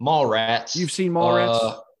 Mallrats. You've seen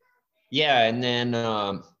Mallrats? Yeah. And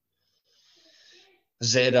then,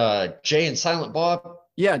 is it Jay and Silent Bob?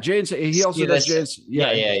 Yeah, Jay. He also does Jay.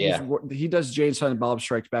 Yeah. He does Jay and Silent Bob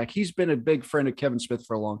Strikes Back. He's been a big friend of Kevin Smith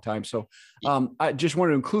for a long time. So I just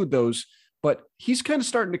wanted to include those. But he's kind of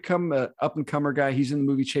starting to come up and comer guy. He's in the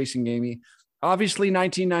movie Chasing Amy. Obviously,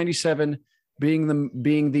 1997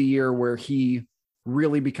 being the year where he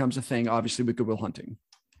really becomes a thing. Obviously, with Good Will Hunting.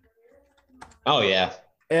 Oh yeah,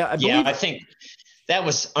 I think that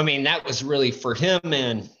was really for him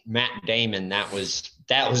and Matt Damon. That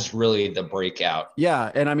was really the breakout.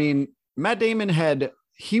 Yeah. And I mean, Matt Damon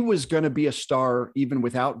he was going to be a star even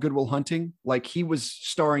without Good Will Hunting. Like he was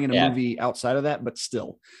starring in a movie outside of that, but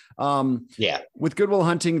still. With Good Will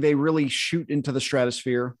Hunting, they really shoot into the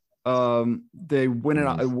stratosphere. They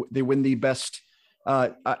win they win the best.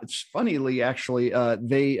 It's funnily, actually,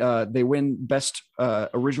 they win best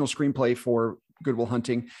original screenplay for Good Will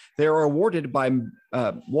Hunting. They are awarded by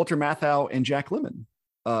Walter Matthau and Jack Lemmon.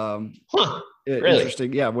 Really?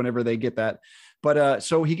 Interesting. Yeah. Whenever they get that. But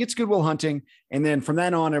so he gets Good Will Hunting. And then from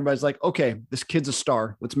then on, everybody's like, okay, this kid's a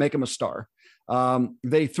star. Let's make him a star.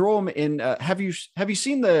 They throw him in. Have you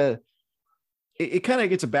seen it kind of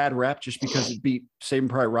gets a bad rap just because it beat Saving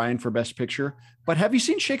Private Ryan for Best Picture. But have you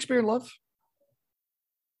seen Shakespeare in Love?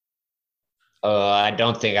 I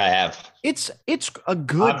don't think I have. It's a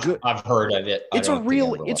good. I've heard of it. It's a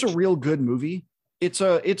real good movie. It's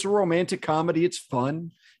a romantic comedy. It's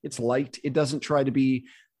fun. It's light. It doesn't try to be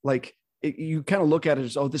like you kind of look at it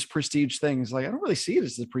as, oh, this prestige thing is like, I don't really see it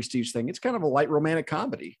as the prestige thing. It's kind of a light romantic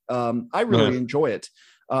comedy. I really enjoy it.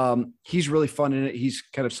 He's really fun in it. He's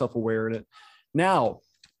kind of self-aware in it. Now,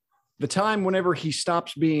 the time whenever he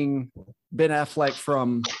stops being Ben Affleck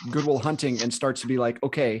from Good Will Hunting and starts to be like,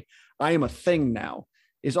 okay, I am a thing now,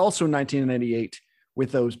 is also 1998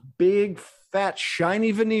 with those big, fat,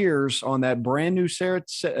 shiny veneers on that brand new set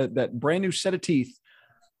of teeth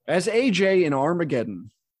as AJ in Armageddon.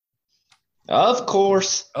 Of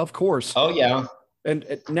course. Oh yeah.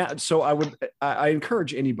 And now, so I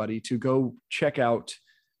encourage anybody to go check out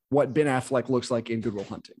what Ben Affleck looks like in Good Will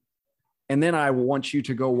Hunting. And then I want you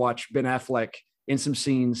to go watch Ben Affleck in some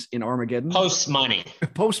scenes in Armageddon. Post money,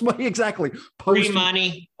 exactly.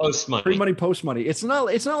 Pre-money, post money. It's not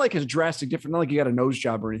like it's drastic different. Not like you got a nose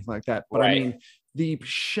job or anything like that. But right. I mean, the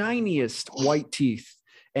shiniest white teeth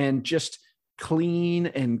and just clean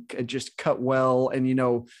and just cut well.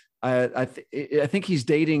 And I think he's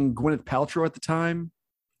dating Gwyneth Paltrow at the time,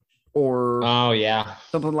 or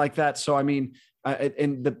something like that. So I mean.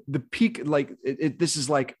 And the peak, like this is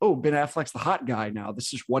like, oh, Ben Affleck's the hot guy now.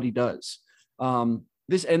 This is what he does.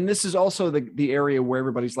 This is also the area where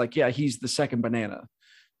everybody's like, yeah, he's the second banana,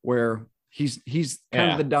 where he's kind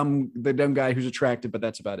of the dumb guy who's attractive, but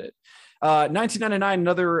that's about it. 1999,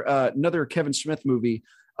 another Kevin Smith movie,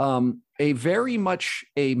 a very much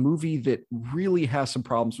a movie that really has some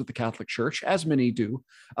problems with the Catholic Church, as many do.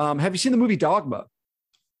 Have you seen the movie Dogma?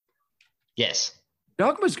 Yes.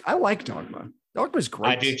 I like Dogma. Dogma's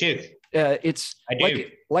great. I do too.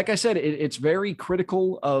 Like I said, it's very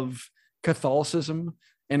critical of Catholicism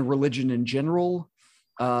and religion in general.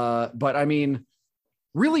 But I mean,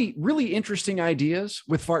 really, really interesting ideas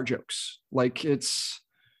with fart jokes. Like it's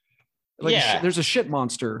like there's a shit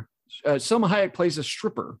monster. Selma Hayek plays a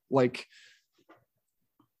stripper. Like,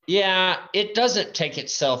 yeah, it doesn't take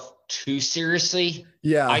itself too seriously.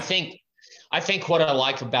 Yeah, I think what I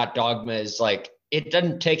like about Dogma is like, it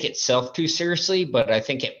doesn't take itself too seriously, but I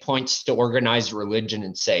think it points to organized religion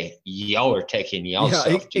and say, y'all are taking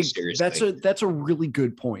yourself too seriously. That's a really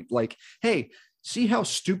good point. Like, hey, see how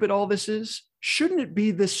stupid all this is? Shouldn't it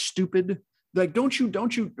be this stupid? Like, don't you,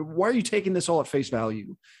 why are you taking this all at face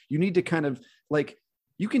value? You need to kind of like,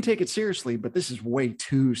 you can take it seriously, but this is way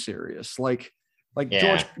too serious. Like, Like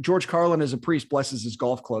Yeah. George Carlin as a priest blesses his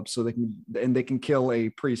golf club so they can kill a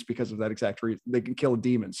priest because of that exact reason. They can kill a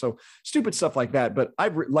demon. So stupid stuff like that. But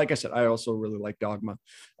like I said, I also really like Dogma.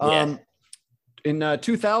 Yeah. In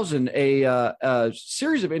 2000, a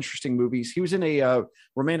series of interesting movies. He was in a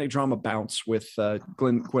romantic drama, Bounce, with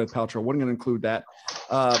Gwyneth Paltrow. Wasn't going to include that.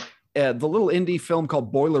 The little indie film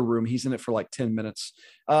called Boiler Room. He's in it for like 10 minutes.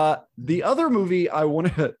 The other movie I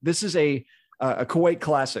want to, this is a Kuwait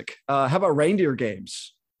classic. How about Reindeer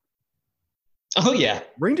Games? Oh yeah.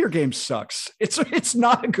 Reindeer Games sucks. It's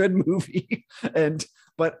not a good movie.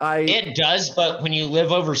 It does, but when you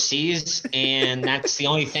live overseas and that's the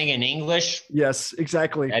only thing in English, yes,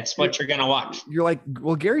 exactly. That's what you're gonna watch. You're like,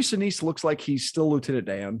 well, Gary Sinise looks like he's still Lieutenant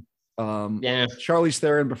Dan. Yeah. Charlize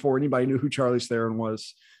Theron before anybody knew who Charlize Theron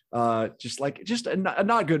was. Just a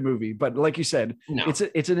not good movie, but like you said, No.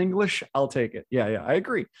 it's in English. I'll take it. Yeah, I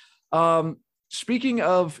agree. Speaking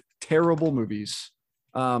of terrible movies,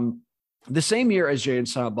 the same year as Jay and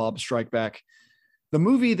Silent Bob Strike Back, the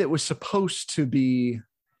movie that was supposed to be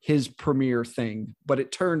his premiere thing, but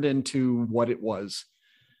it turned into what it was,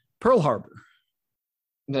 Pearl Harbor.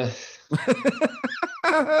 Yes.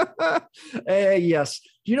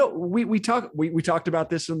 You know, we talked about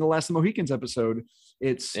this in the last Mohicans episode.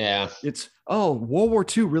 It's World War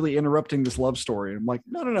II really interrupting this love story. I'm like,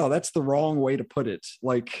 no, that's the wrong way to put it.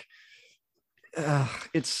 Like,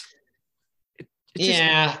 it's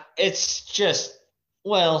just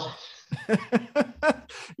well.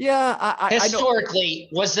 Yeah. Historically,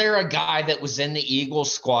 was there a guy that was in the Eagle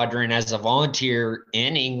Squadron as a volunteer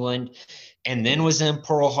in England and then was in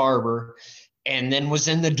Pearl Harbor and then was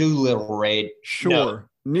in the Doolittle raid? Sure.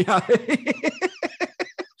 No. Yeah.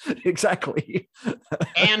 Exactly.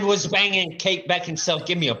 And was banging Kate Beckinsale.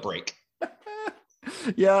 Give me a break.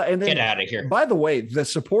 Yeah. And then, get out of here. By the way, the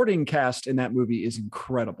supporting cast in that movie is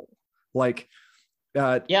incredible. Like,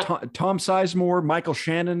 Tom Sizemore, Michael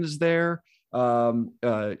Shannon is there. Alec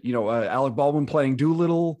Baldwin playing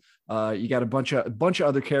Doolittle. You got a bunch of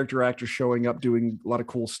other character actors showing up doing a lot of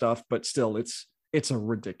cool stuff, but still it's a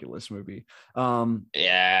ridiculous movie.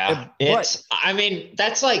 That's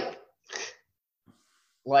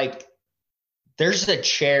like there's a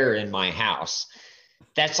chair in my house.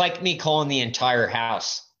 That's like me calling the entire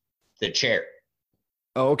house the chair.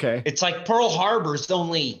 Oh, okay. It's like Pearl Harbor's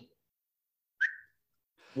only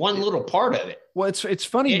one little part of it. Well, it's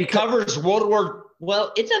funny because it covers World War.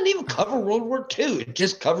 Well, it doesn't even cover World War II. It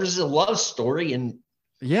just covers a love story, and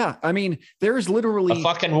yeah, I mean, there is literally a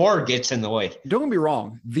fucking war gets in the way. Don't get me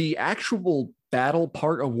wrong. The actual battle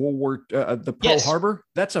part of World War, the Pearl Harbor,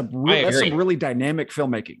 that's some really dynamic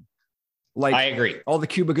filmmaking. Like, I agree. All the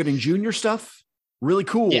Cuba Gooding Jr. stuff, really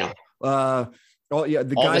cool. Yeah. The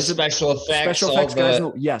guys, the special effects, guys.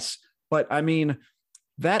 Yes, but I mean.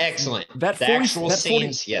 Excellent. That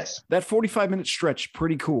 45-minute stretch,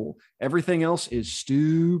 pretty cool. Everything else is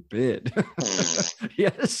stupid.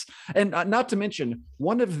 Yes. And not to mention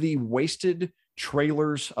one of the wasted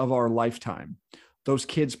trailers of our lifetime. Those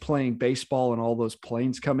kids playing baseball and all those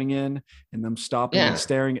planes coming in and them stopping and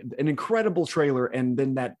staring. An incredible trailer. And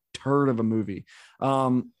then that turd of a movie.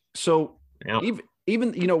 Even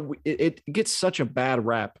it gets such a bad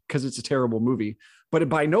rap because it's a terrible movie. But it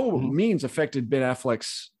by no means affected Ben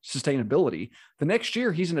Affleck's sustainability. The next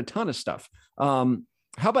year, he's in a ton of stuff. How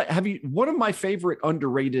about one of my favorite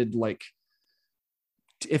underrated, like,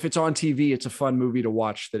 if it's on TV, it's a fun movie to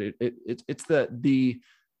watch. That it's the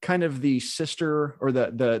kind of the sister or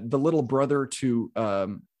the little brother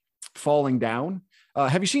to Falling Down.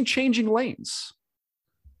 Have you seen Changing Lanes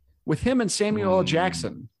with him and Samuel L.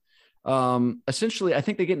 Jackson? Essentially, I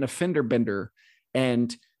think they get in a fender bender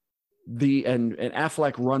and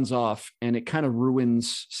Affleck runs off and it kind of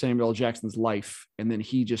ruins Samuel L. Jackson's life. And then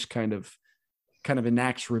he just kind of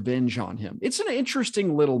enacts revenge on him. It's an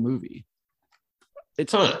interesting little movie.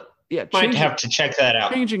 Might have to check that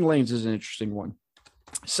out. Changing Lanes is an interesting one.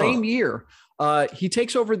 Same year, he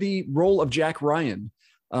takes over the role of Jack Ryan,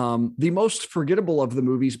 the most forgettable of the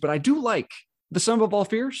movies, but I do like The Sum of All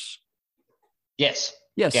Fears. Yes.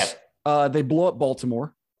 Yeah. They blow up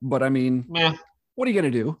Baltimore, but I mean, what are you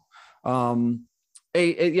going to do?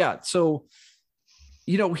 So,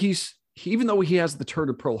 even though he has the turd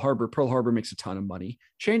of Pearl Harbor makes a ton of money.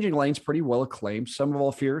 Changing Lanes, pretty well acclaimed. Sum of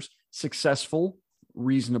All Fears, successful,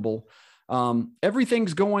 reasonable.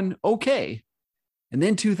 Everything's going okay. And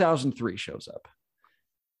then 2003 shows up.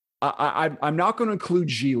 I'm not going to include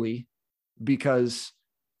Geely because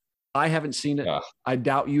I haven't seen it. I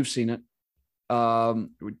doubt you've seen it.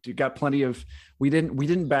 We got plenty of, we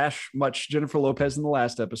didn't bash much Jennifer Lopez in the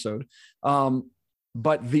last episode.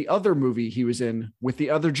 but the other movie he was in with the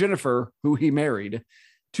other Jennifer, who he married,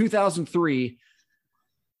 2003,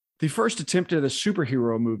 the first attempt at a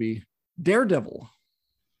superhero movie, Daredevil.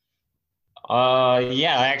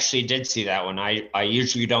 Yeah, I actually did see that one. I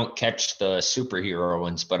usually don't catch the superhero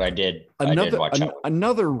ones, but I did watch that one.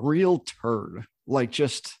 Another real turd. Like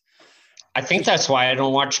just I think that's why I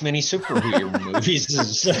don't watch many superhero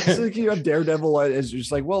movies. So you have Daredevil as just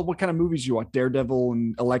like, well, what kind of movies do you want? Daredevil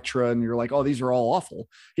and Elektra, and you're like, oh, these are all awful.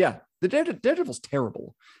 Yeah, the Daredevil's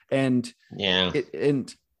terrible. And yeah,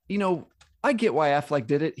 you know, I get why Affleck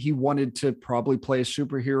did it. He wanted to probably play a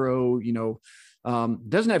superhero, you know,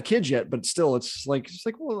 doesn't have kids yet, but still it's like,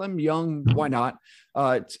 well, I'm young. Why not?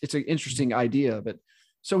 It's an interesting idea, but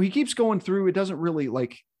so he keeps going through. It doesn't really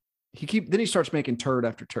like then he starts making turd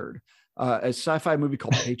after turd. A sci-fi movie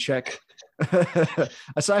called Paycheck,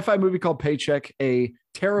 a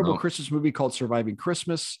terrible Christmas movie called Surviving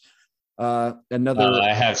Christmas. Another.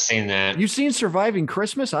 I have seen that. You've seen Surviving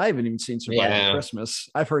Christmas? I haven't even seen Surviving Christmas.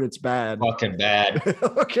 I've heard it's bad. Fucking bad.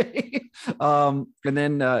 Okay. And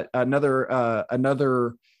then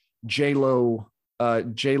another J-Lo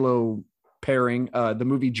pairing, the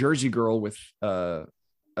movie Jersey Girl with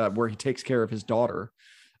where he takes care of his daughter.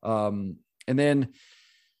 And then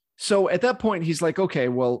so at that point he's like, okay,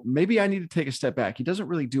 well, maybe I need to take a step back. He doesn't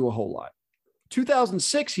really do a whole lot.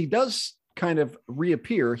 2006, he does kind of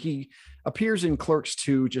reappear. He appears in Clerks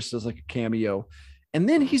 2 just as like a cameo. And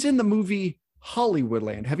then he's in the movie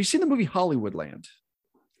Hollywoodland. Have you seen the movie Hollywoodland?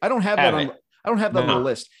 I don't have that on the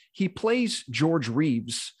list. He plays George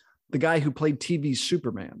Reeves, the guy who played TV's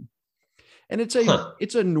Superman. And it's a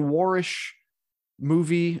noirish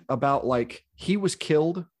movie about like he was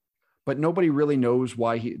killed, but nobody really knows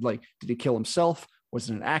why did he kill himself? Was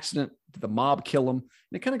it an accident? Did the mob kill him? And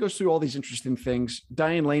it kind of goes through all these interesting things.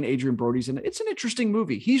 Diane Lane, Adrian Brody's in it. It's an interesting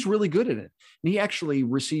movie. He's really good in it. And he actually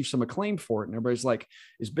received some acclaim for it. And everybody's like,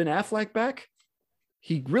 is Ben Affleck back?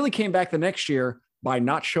 He really came back the next year by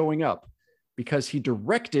not showing up because he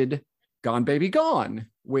directed Gone Baby Gone,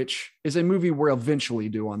 which is a movie we'll eventually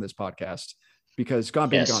do on this podcast because Gone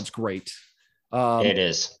Baby Gone's great. It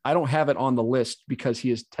is. I don't have it on the list because he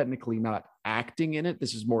is technically not acting in it.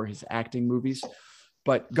 This is more his acting movies.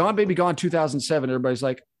 But Gone Baby Gone 2007, everybody's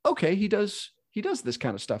like, okay, he does this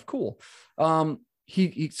kind of stuff. Cool.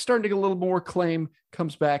 He's starting to get a little more acclaim,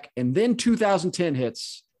 comes back, and then 2010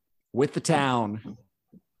 hits with The Town.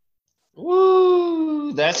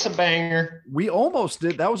 Woo, that's a banger. We almost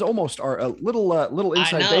did. That was almost our little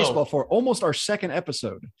inside baseball for almost our second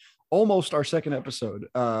episode.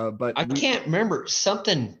 But I can't remember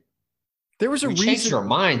something. There was a reason. Changed our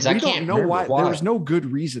minds. I can't know why. There was no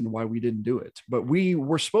good reason why we didn't do it, but we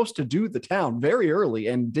were supposed to do The Town very early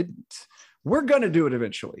and didn't. We're going to do it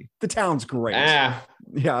eventually. The Town's great. Yeah.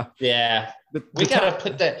 We got to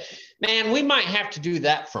put that, man, we might have to do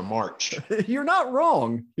that for March. You're not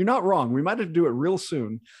wrong. We might have to do it real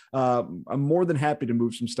soon. I'm more than happy to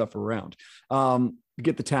move some stuff around,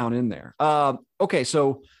 get The Town in there. Okay.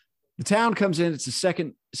 So The Town comes in. It's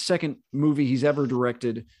the second movie he's ever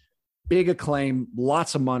directed. Big acclaim,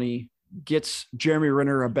 lots of money, gets Jeremy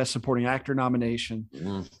Renner a Best Supporting Actor nomination.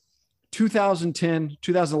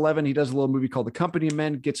 2011, he does a little movie called The Company of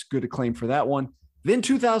Men, gets good acclaim for that one. Then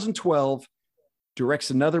 2012, directs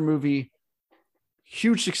another movie,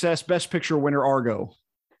 huge success, Best Picture winner, Argo.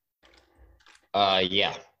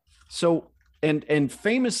 Yeah. So, and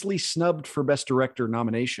famously snubbed for Best Director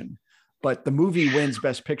nomination, but the movie wins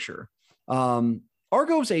Best Picture.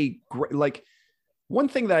 Argo's a great, one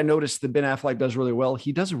thing that I noticed that Ben Affleck does really well,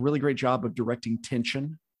 he does a really great job of directing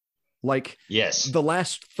tension. Yes, the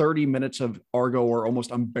last 30 minutes of Argo are almost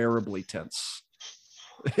unbearably tense.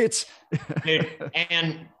 It's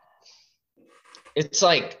and it's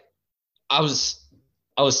like I was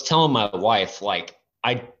telling my wife, like,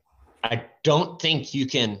 I don't think you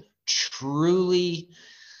can truly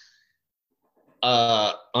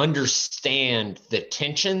understand the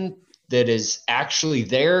tension that is actually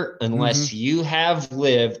there unless you have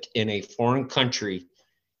lived in a foreign country.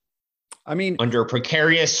 I mean, under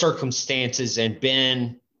precarious circumstances and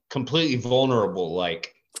been completely vulnerable.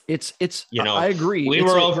 Like it's, I agree. We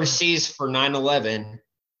were overseas for 9/11.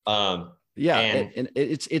 Yeah. And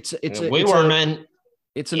it's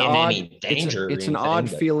an odd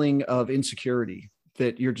feeling of insecurity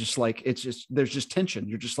that you're just like, there's just tension.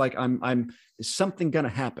 You're just like, is something going to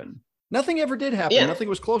happen? Nothing ever did happen. Yeah. Nothing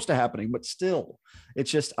was close to happening, but still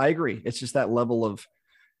it's just, I agree. It's just that level of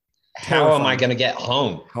how am I going to get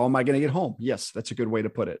home? How am I going to get home? Yes, that's a good way to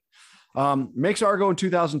put it. Makes Argo in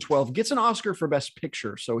 2012, gets an Oscar for Best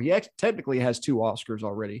Picture. So he technically has 2 Oscars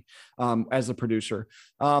already as a producer.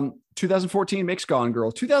 2014 makes Gone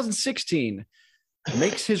Girl. 2016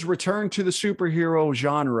 makes his return to the superhero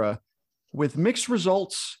genre with mixed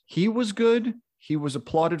results. He was good. He was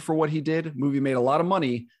applauded for what he did. Movie made a lot of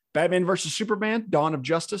money. Batman versus Superman, Dawn of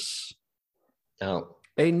Justice. Oh.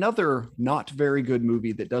 Another not very good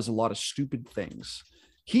movie that does a lot of stupid things.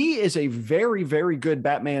 He is a very, very good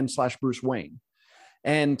Batman / Bruce Wayne.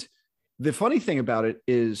 And the funny thing about it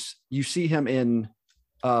is you see him in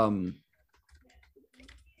Gone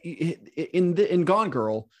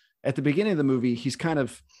Girl. At the beginning of the movie, he's kind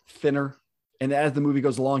of thinner. And as the movie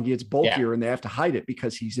goes along, he gets bulkier and they have to hide it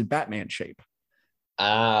because he's in Batman shape.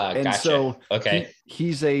 And gotcha. so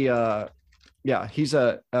he's you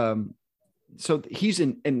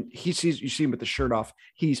see him with the shirt off.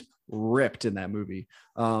 He's ripped in that movie.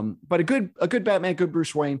 But a good Batman, good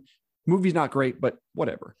Bruce Wayne. Movie's not great, but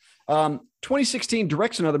whatever. 2016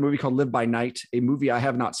 directs another movie called Live by Night, a movie I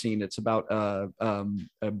have not seen. It's about a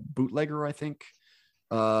bootlegger, I think.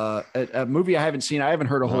 A movie I haven't seen. I haven't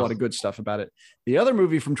heard a whole lot of good stuff about it. The other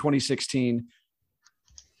movie from 2016,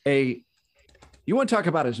 you want to talk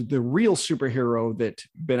about is the real superhero that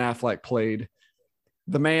Ben Affleck played,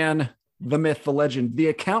 the man, the myth, the legend, The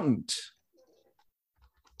Accountant.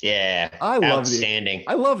 Yeah, I love outstanding.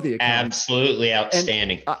 I love The Accountant. Absolutely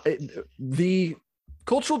outstanding. And, the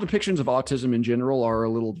cultural depictions of autism in general are a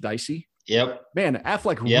little dicey. Yep. Man,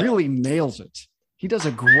 Affleck really nails it. He does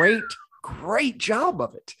a great job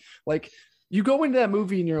of it. Like, you go into that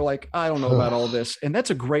movie and you're like, I don't know about all this. And that's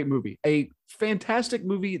a great movie. A fantastic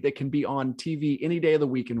movie that can be on TV any day of the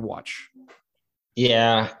week and watch.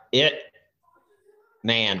 Yeah,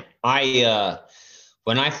 man,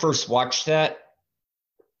 when I first watched that,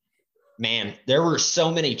 man, there were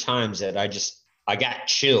so many times that I got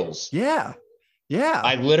chills. Yeah.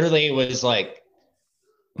 I literally was like,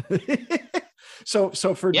 so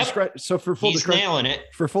for full discretion, nailing it.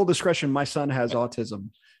 For full discretion, my son has autism.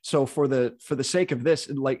 So for the sake of this,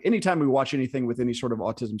 like anytime we watch anything with any sort of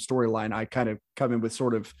autism storyline, I kind of come in with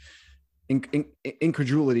sort of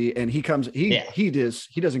incredulity, and he doesn't.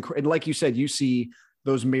 And like you said, you see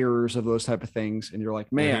those mirrors of those type of things, and you're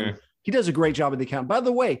like, man, he does a great job of The Accountant. By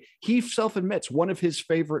the way, he self-admits one of his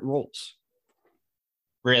favorite roles.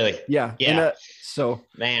 Really? Yeah. Yeah. And,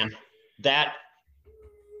 man, that.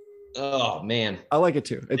 Oh man, I like it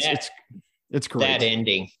too. It's great. That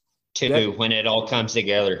ending too, when it all comes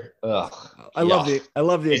together. I love The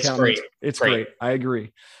Accountant. Great. It's great. I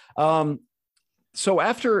agree. So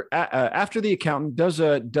after The Accountant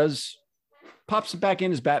does pops back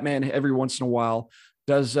in as Batman every once in a while,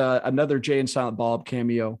 does another Jay and Silent Bob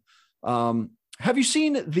cameo. Have you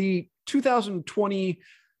seen the 2020?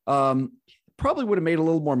 Probably would have made a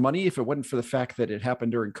little more money if it wasn't for the fact that it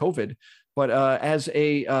happened during COVID. But as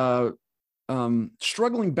a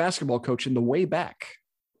struggling basketball coach in The Way Back.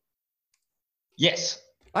 Yes.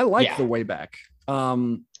 I like The Way Back.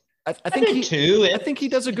 I think he too. I think he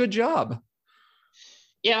does a good job.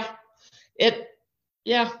 Yeah.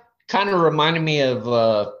 Kind of reminded me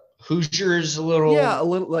of Hoosiers a little. Yeah, a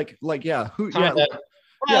little like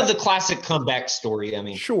the classic comeback story. I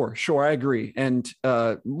mean, sure, I agree. And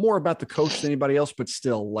more about the coach than anybody else, but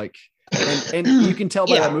still like and you can tell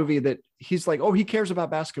by that movie that he's like, oh, he cares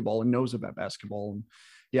about basketball and knows about basketball.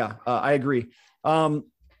 And I agree.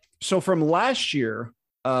 So from last year,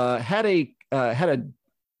 had a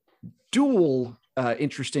dual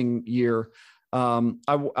interesting year. I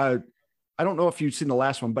don't know if you've seen the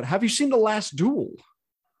last one, but have you seen The Last Duel?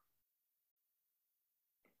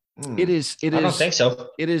 It is. I don't think so.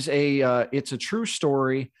 It is it's a true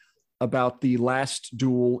story about the last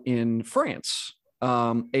duel in France.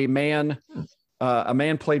 A man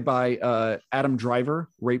played by Adam Driver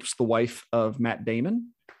rapes the wife of Matt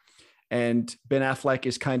Damon, and Ben Affleck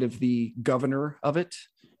is kind of the governor of it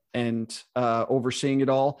and overseeing it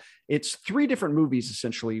all. It's 3 different movies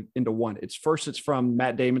essentially into one. It's from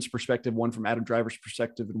Matt Damon's perspective, one from Adam Driver's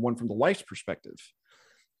perspective, and one from the wife's perspective.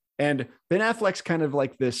 And Ben Affleck's kind of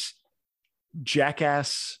like this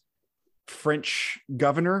jackass French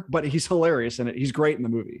governor, but he's hilarious in it. He's great in the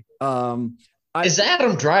movie. Is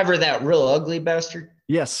Adam Driver that real ugly bastard?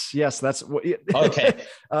 Yes. That's what. Okay.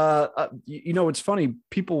 It's funny.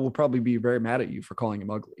 People will probably be very mad at you for calling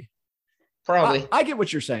him ugly. Probably. I get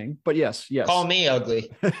what you're saying, but yes. Call me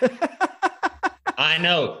ugly. I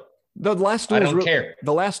know. The Last Duel. I don't care.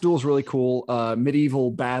 The Last Duel is really cool. Medieval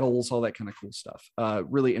battles, all that kind of cool stuff.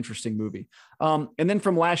 Really interesting movie. And then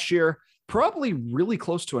from last year, probably really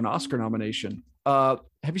close to an Oscar nomination. Have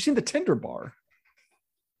you seen The Tender Bar?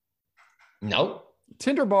 No.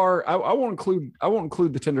 Tinder Bar. I won't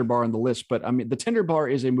include the Tinder Bar on the list, but I mean, the Tinder Bar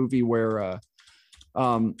is a movie where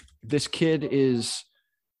this kid is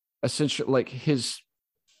essentially like his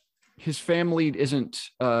family isn't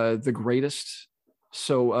the greatest,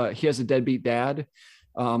 so he has a deadbeat dad.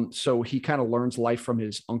 So he kind of learns life from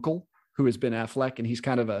his uncle, who has Ben Affleck, and he's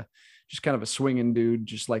kind of a swinging dude,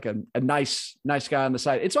 just like a nice guy on the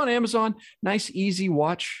side. It's on Amazon. Nice, easy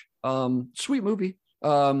watch. Sweet movie.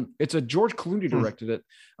 It's a George Clooney directed it.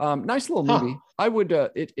 Nice little movie. I would.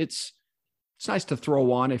 It's nice to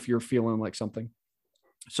throw on if you're feeling like something.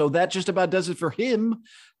 So that just about does it for him.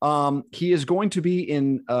 He is going to be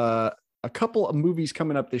in a couple of movies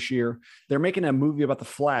coming up this year. They're making a movie about the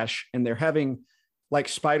Flash, and they're having, like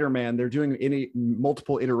Spider-Man, they're doing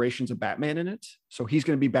multiple iterations of Batman in it. So he's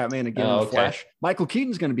going to be Batman again in the Flash. Michael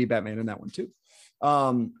Keaton's going to be Batman in that one too.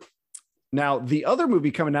 Now, the other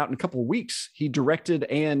movie coming out in a couple of weeks, he directed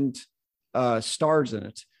and stars in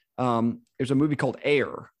it. There's a movie called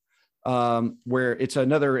Air, where it's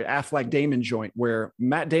another Affleck Damon joint where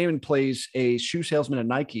Matt Damon plays a shoe salesman at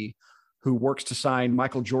Nike who works to sign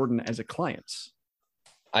Michael Jordan as a client.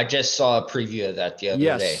 I just saw a preview of that the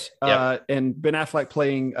other day. Yep. And Ben Affleck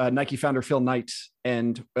playing Nike founder Phil Knight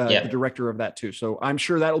and the director of that too. So I'm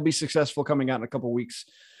sure that'll be successful coming out in a couple of weeks.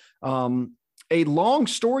 A long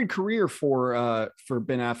storied career for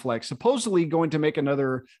Ben Affleck, supposedly going to make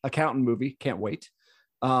another accountant movie. Can't wait.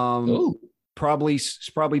 Probably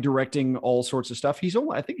directing all sorts of stuff.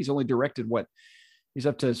 I think he's only directed he's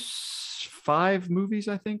up to 5 movies,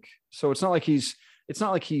 I think. So it's not like he's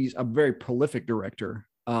a very prolific director.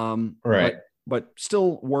 Right. But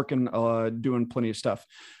still working, doing plenty of stuff.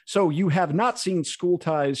 So you have not seen School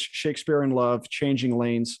Ties, Shakespeare in Love, Changing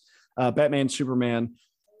Lanes, Batman, Superman,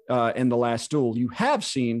 and The Last Duel. You have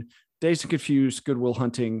seen Dazed and Confused, Good Will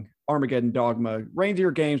Hunting, Armageddon, Dogma,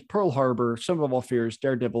 Reindeer Games, Pearl Harbor, Sum of All Fears,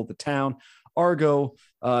 Daredevil, The Town, Argo,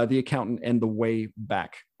 The Accountant, and The Way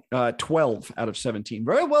Back. 12 out of 17.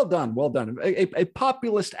 Very well done. Well done. A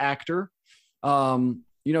populist actor.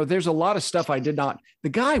 There's a lot of stuff the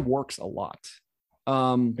guy works a lot.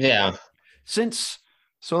 So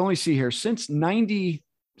let me see here. Since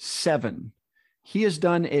 97, he has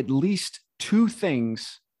done at least 2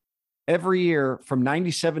 things every year from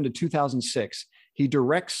 97 to 2006. He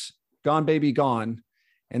directs Gone Baby Gone,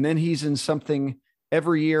 and then he's in something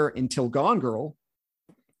every year until Gone Girl.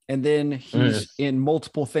 And then he's in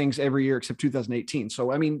multiple things every year except 2018.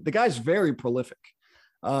 So, I mean, the guy's very prolific.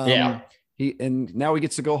 And now he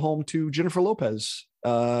gets to go home to Jennifer Lopez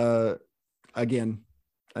again.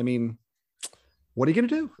 I mean, what are you going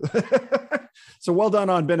to do? So well done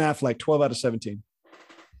on Ben Affleck, 12 out of 17.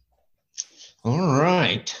 All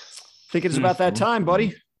right. Think it's about that time,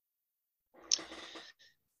 buddy.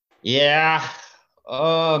 Yeah.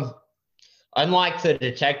 Unlike the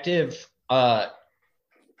detective,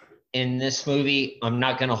 in this movie, I'm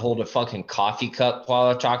not going to hold a fucking coffee cup while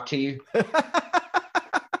I talk to you.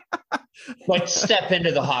 Let's step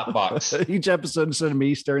into the hot box. Each episode, instead of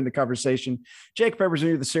me stirring the conversation, Jake peppers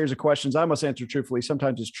me with a series of questions I must answer truthfully.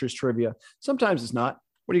 Sometimes it's just trivia. Sometimes it's not.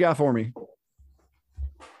 What do you got for me?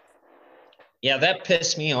 Yeah, that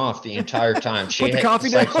pissed me off the entire time. Put the coffee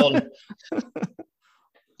down.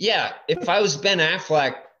 Yeah, if I was Ben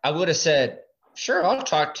Affleck, I would have said, sure, I'll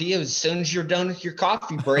talk to you as soon as you're done with your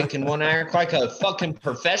coffee break and want to act like a fucking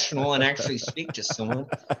professional and actually speak to someone.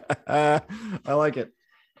 I like it.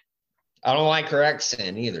 I don't like her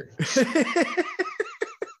accent either.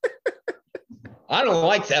 I don't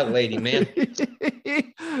like that lady, man.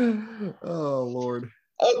 Oh, Lord.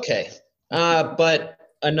 Okay. But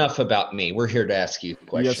enough about me. We're here to ask you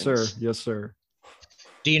questions. Yes, sir. Yes, sir.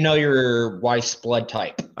 Do you know your wife's blood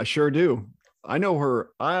type? I sure do. I know her.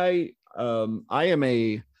 I am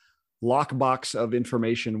a lockbox of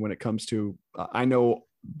information when it comes to, I know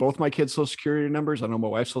both my kids' social security numbers. I know my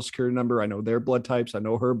wife's social security number. I know their blood types. I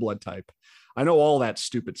know her blood type. I know all that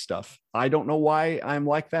stupid stuff. I don't know why I'm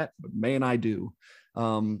like that, but man, I do.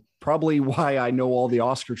 Probably why I know all the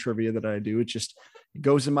Oscar trivia that I do. It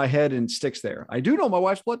goes in my head and sticks there. I do know my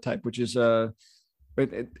wife's blood type, which is, of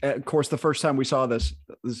course, the first time we saw this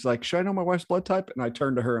like, should I know my wife's blood type? And I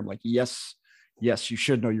turned to her. I'm like, yes, you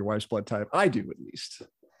should know your wife's blood type. I do, at least.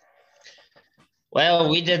 Well,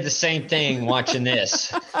 we did the same thing watching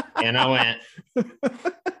this. And I went,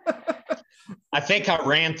 I think I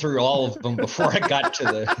ran through all of them before I got to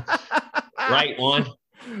the right one.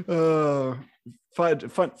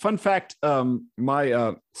 Fun fact.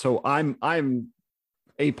 So I'm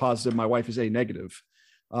A positive. My wife is A negative.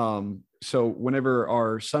 So whenever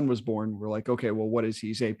our son was born, we're like, okay, well, what is he?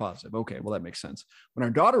 He's A positive. Okay, well, that makes sense. When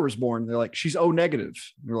our daughter was born, they're like, she's O negative.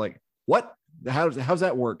 And we're like, what? how's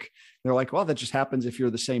that work? They're like, well, that just happens if you're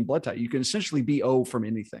the same blood type. You can essentially be O from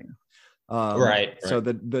anything. Right. So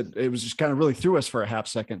that it was just kind of really threw us for a half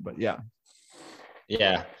second, but yeah.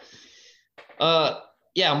 Yeah.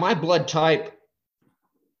 Yeah, my blood type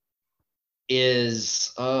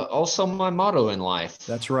is also my motto in life.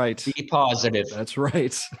 That's right. Be positive. That's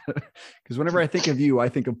right. Because whenever I think of you, I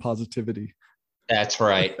think of positivity. That's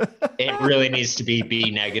right. It really needs to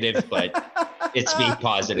be negative, but it's be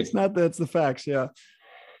positive. It's not, that's the facts. Yeah.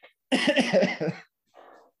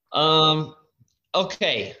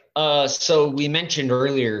 Okay. So we mentioned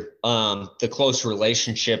earlier the close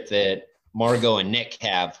relationship that Margot and Nick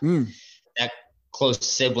have. That close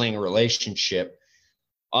sibling relationship.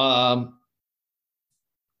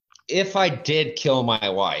 If I did kill my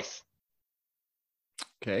wife,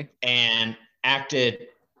 okay, and acted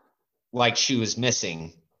like she was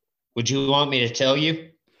missing, would you want me to tell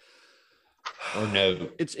you? Or no?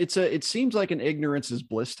 It seems like an ignorance is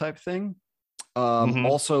bliss type thing.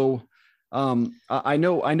 Also, I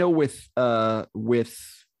know with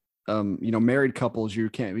married couples, you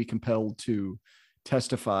can't be compelled to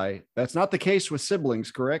testify. That's not the case with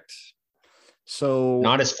siblings, correct? So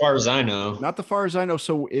not as far as I know. Not as far as I know.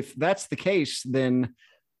 So if that's the case, then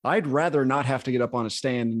I'd rather not have to get up on a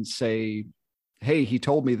stand and say, hey, he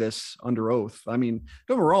told me this under oath. I mean,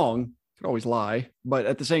 don't get me wrong, you can always lie, but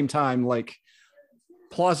at the same time, like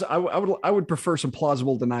I would prefer some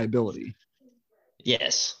plausible deniability.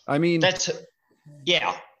 Yes. I mean,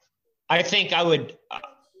 yeah. I think I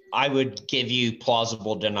would give you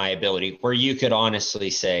plausible deniability where you could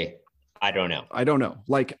honestly say, I don't know.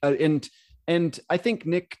 Like, and I think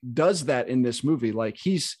Nick does that in this movie. Like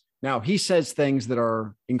he says things that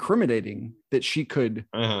are incriminating that she could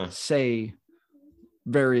say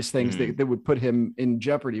various things that would put him in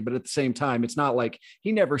jeopardy. But at the same time, it's not like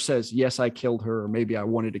he never says, yes, I killed her, or maybe I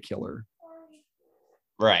wanted to kill her.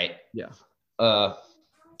 Right. Yeah. All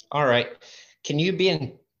right.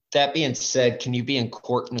 That being said, can you be in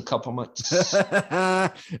court in a couple months?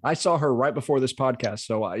 I saw her right before this podcast.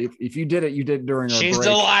 So if you did it, you did it during our break. She's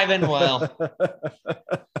alive and well.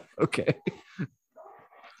 Okay.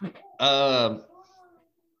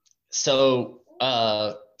 So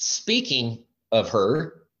speaking of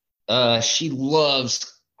her, she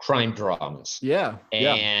loves crime dramas. Yeah.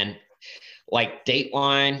 And like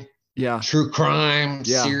Dateline, true crime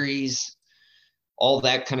series, all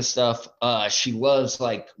that kind of stuff. She loves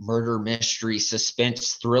like murder mystery,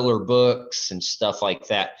 suspense, thriller books and stuff like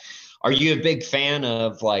that. Are you a big fan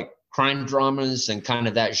of like crime dramas and kind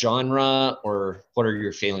of that genre, or what are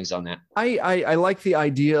your feelings on that? I like the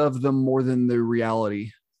idea of them more than the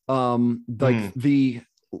reality.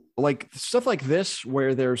 Like stuff like this,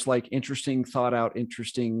 where there's like interesting thought out,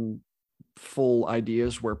 interesting full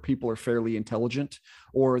ideas where people are fairly intelligent,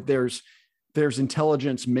 or there's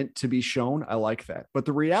intelligence meant to be shown. I like that. But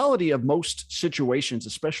the reality of most situations,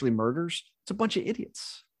 especially murders, it's a bunch of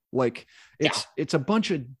idiots. Like it's a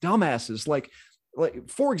bunch of dumbasses. Like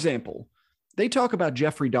for example, they talk about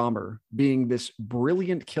Jeffrey Dahmer being this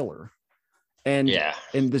brilliant killer and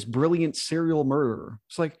this brilliant serial murderer.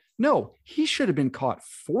 It's like, no, he should have been caught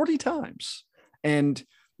 40 times. And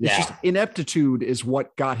it's just ineptitude is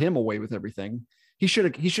what got him away with everything. He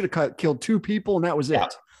should have killed 2 people and that was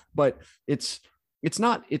it. But it's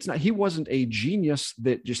not, he wasn't a genius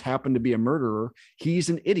that just happened to be a murderer. He's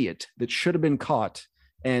an idiot that should have been caught.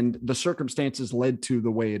 And the circumstances led to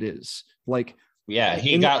the way it is. Like,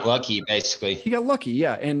 he got lucky, basically. He got lucky.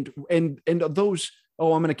 Yeah. And those,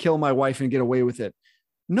 oh, I'm going to kill my wife and get away with it.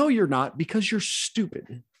 No, you're not, because you're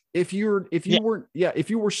stupid. If you weren't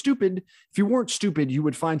stupid, you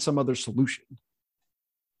would find some other solution.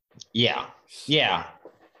 Yeah. Yeah.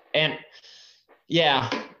 And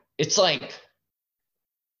it's like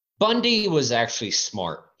Bundy was actually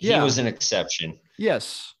smart. He was an exception.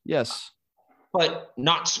 Yes. But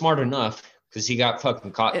not smart enough because he got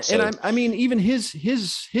fucking caught. And I mean, even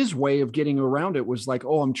his way of getting around it was like,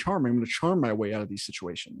 oh, I'm charming. I'm going to charm my way out of these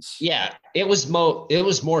situations. Yeah, it was more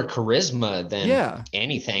charisma than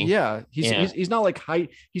anything. Yeah, he's not like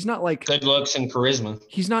he's not like good looks and charisma.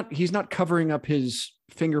 He's not covering up his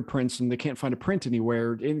fingerprints and they can't find a print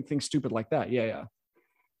anywhere. Anything stupid like that. Yeah.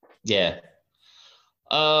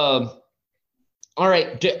 All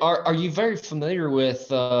right. Are you very familiar with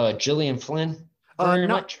Gillian Flynn?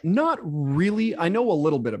 Not really. I know a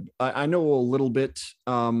little bit.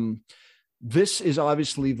 This is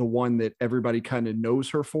obviously the one that everybody kind of knows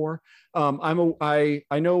her for.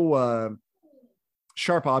 I know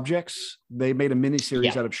Sharp Objects. They made a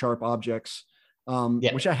miniseries out of Sharp Objects,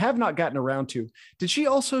 which I have not gotten around to. Did she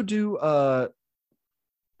also do? I'm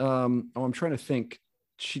trying to think.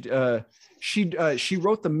 she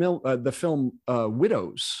wrote the film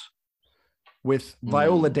Widows with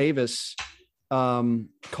Viola Davis.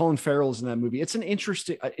 Colin Farrell's in that movie. It's an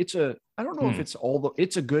interesting. I don't know if it's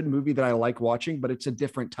a good movie that I like watching, but it's a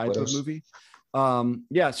different type of movie.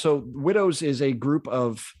 So Widows is a group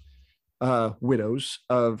of widows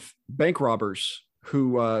of bank robbers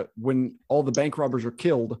who, when all the bank robbers are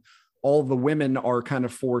killed, all the women are kind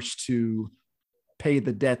of forced to pay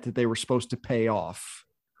the debt that they were supposed to pay off.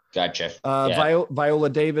 Gotcha. Viola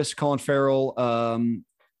Davis, Colin Farrell,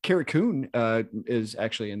 Carrie Coon is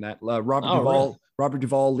actually in that. Robert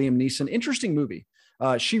Duvall, Liam Neeson. Interesting movie.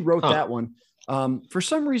 She wrote that one. For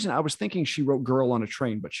some reason, I was thinking she wrote Girl on a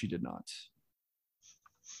Train, but she did not.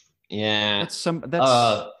 Yeah.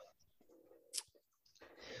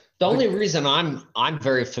 The only reason I'm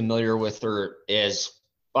very familiar with her is,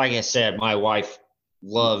 like I said, my wife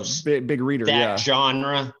loves big reader that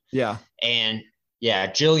genre. Yeah. And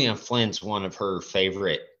Gillian Flynn's one of her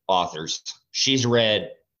favorite authors. She's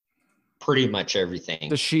read pretty much everything.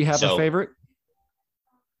 Does she have a favorite?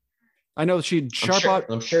 I know she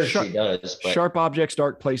I'm sure she does. But Sharp Objects,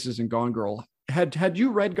 Dark Places, and Gone Girl. Had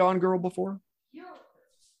you read Gone Girl before?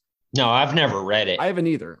 No, I've never read it. I haven't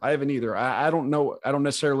either. I don't know. I don't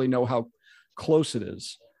necessarily know how close it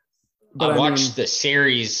is. But I watched the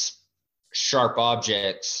series Sharp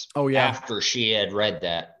Objects. Oh yeah. After she had read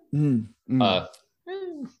that.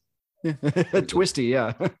 Twisty,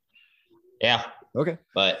 yeah. Yeah. Okay.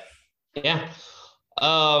 But yeah.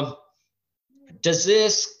 Does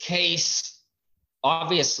this case,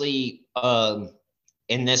 obviously,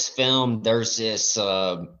 in this film, there's this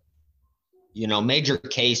major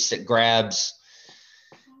case that grabs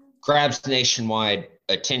nationwide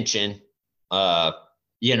attention.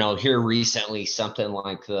 Here recently, something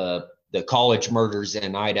like the college murders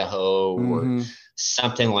in Idaho or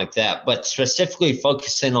something like that, but specifically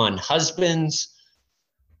focusing on husbands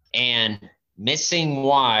and missing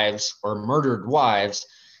wives or murdered wives.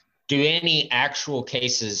 Do any actual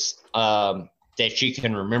cases that you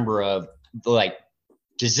can remember of, like,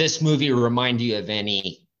 does this movie remind you of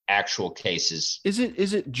any actual cases? Is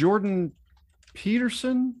it Jordan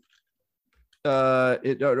Peterson?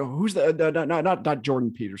 Who's not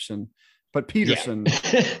Jordan Peterson, but Peterson.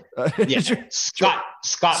 Yeah. Scott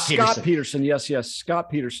Peterson. Yes, Scott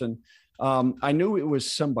Peterson. I knew it was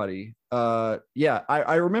somebody. I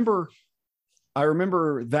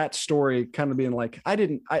remember that story kind of being like, I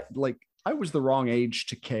was the wrong age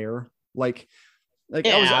to care. I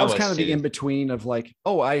was kind of the in between of like,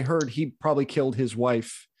 oh, I heard he probably killed his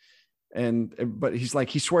wife, but he's like,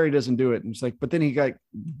 he swear he doesn't do it, and it's like, but then he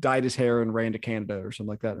dyed his hair and ran to Canada or something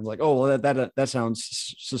like that. And I'm like, oh, well, that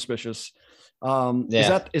sounds suspicious.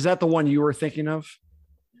 Is that the one you were thinking of?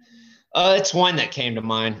 It's one that came to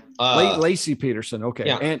mind. Lacey Peterson. Okay.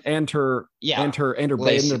 Yeah. And her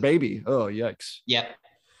baby. Oh, yikes. Yep.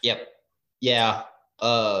 Yeah.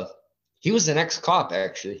 He was an ex-cop,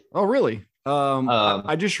 actually. Oh, really?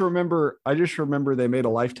 I just remember they made a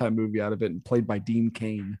Lifetime movie out of it and played by Dean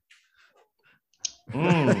Cain.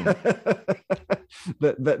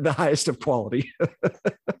 The highest of quality.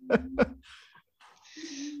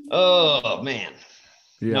 Oh man.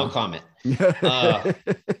 Yeah. No comment.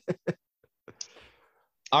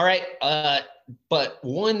 All right. But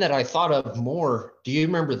one that I thought of more, do you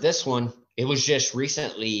remember this one? It was just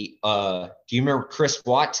recently. Do you remember Chris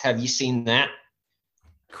Watts? Have you seen that?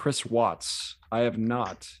 Chris Watts. I have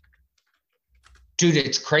not. Dude,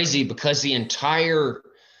 it's crazy because the entire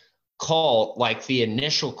call, like the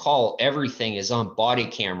initial call, everything is on body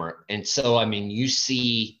camera. And so, I mean, you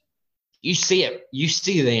see it. You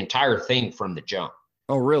see the entire thing from the jump.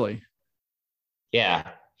 Oh, really? Yeah.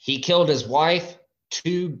 He killed his wife,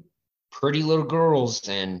 2 pretty little girls,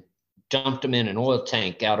 and dumped them in an oil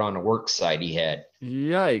tank out on a work site he had.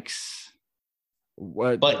 Yikes.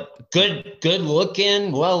 What? But good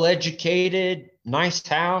looking, well educated, nice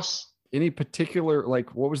house. Any particular,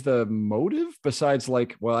 like, what was the motive besides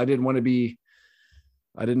like, well, I didn't want to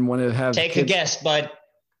have Take kids. A guess, bud.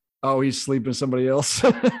 Oh, he's sleeping with somebody else.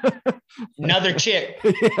 Another chick.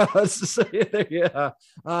 Yeah.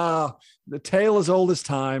 The tale as old as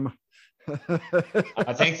time.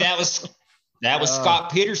 I think that was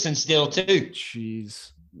Scott Peterson's deal too.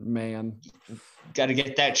 Jeez, man. Got to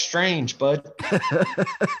get that strange, bud.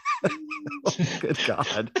 Good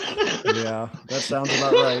God. Yeah, that sounds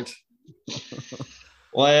about right.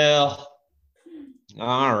 Well,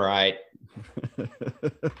 all right.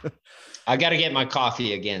 I got to get my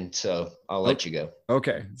coffee again, so I'll let you go.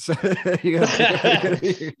 Okay. So you're gonna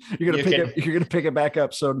pick it back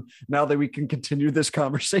up. So now that we can continue this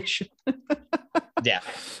conversation. Yeah.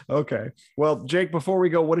 Okay. Well, Jake, before we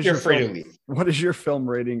go, You're free to leave. what is your film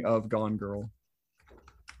rating of Gone Girl?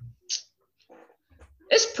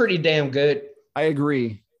 It's pretty damn good. I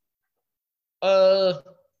agree. I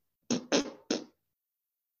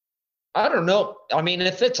don't know. I mean,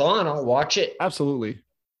 if it's on, I'll watch it. Absolutely.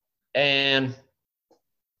 And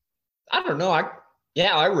I don't know.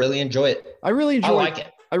 I really enjoy it. I really enjoy I like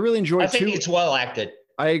it. I really enjoy I it think too. it's well acted.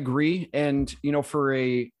 I agree. And for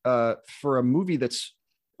a movie that's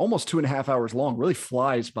almost 2.5 hours long, really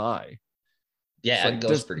flies by. Yeah, Like, it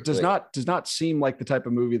goes pretty quick. does not seem like the type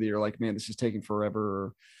of movie that you're like, man, this is taking forever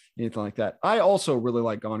or anything like that. I also really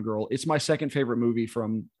like Gone Girl. It's my second favorite movie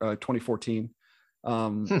from 2014.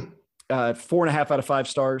 4.5 out of 5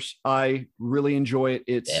 stars. I really enjoy it.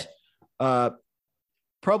 It's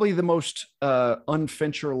probably the most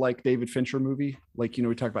unfincher like David Fincher movie. Like,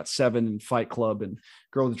 we talk about Seven and Fight Club and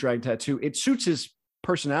Girl with the Dragon Tattoo. It suits his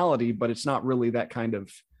personality, but it's not really that kind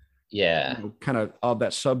of kind of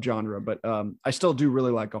that subgenre. But I still do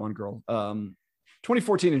really like Gone Girl.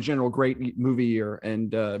 2014 in general, great movie year,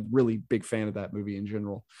 and really big fan of that movie in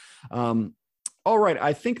general. All right,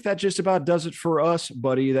 I think that just about does it for us,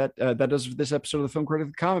 buddy. That does it for this episode of the Film Critic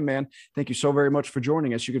of the Common Man. Thank you so very much for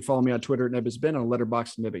joining us. You can follow me on Twitter at NebisBen, on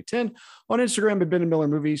Letterboxd at Neb810, on Instagram at Ben and Miller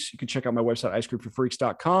Movies. You can check out my website,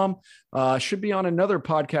 icecreamforfreaks.com. Should be on another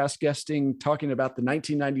podcast talking about the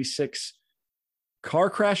 1996 car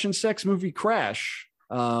crash and sex movie Crash.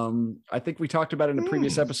 I think we talked about it in a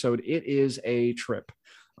previous episode. It is a trip.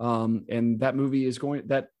 And that podcast is going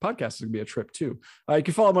to be a trip too. You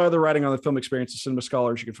can follow my other writing on the film experience of Cinema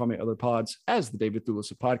Scholars. You can follow me other pods as the David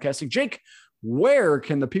Thewlis of podcasting. Jake, where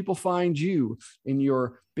can the people find you in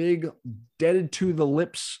your big deaded to the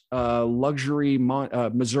lips luxury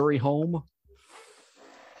Missouri home?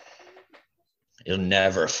 You'll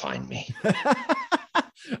never find me.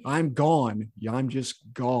 I'm gone. Yeah, I'm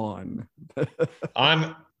just gone.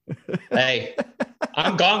 I'm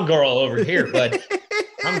Gone Girl over here, bud.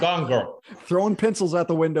 I'm Gone Girl. Throwing pencils out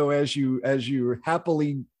the window as you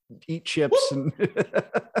happily eat chips. And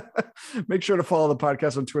make sure to follow the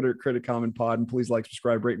podcast on Twitter at Critic Common Pod, and please like,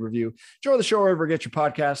 subscribe, rate, and review. Enjoy the show wherever you get your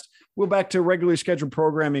podcast. We'll back to regularly scheduled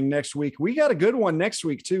programming next week. We got a good one next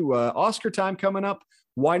week too. Oscar time coming up.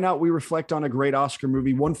 Why not we reflect on a great Oscar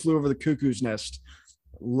movie, One Flew Over the Cuckoo's Nest.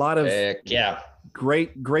 A lot of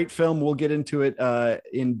great film. We'll get into it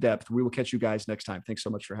in depth. We will catch you guys next time. Thanks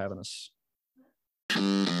so much for having us.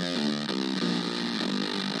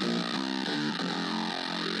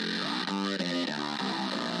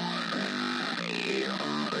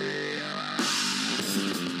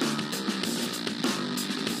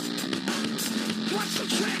 What's the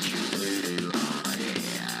trick?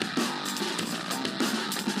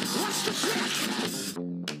 What's the trick?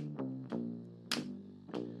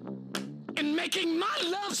 In making my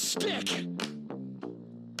love stick.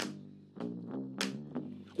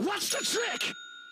 What's the trick?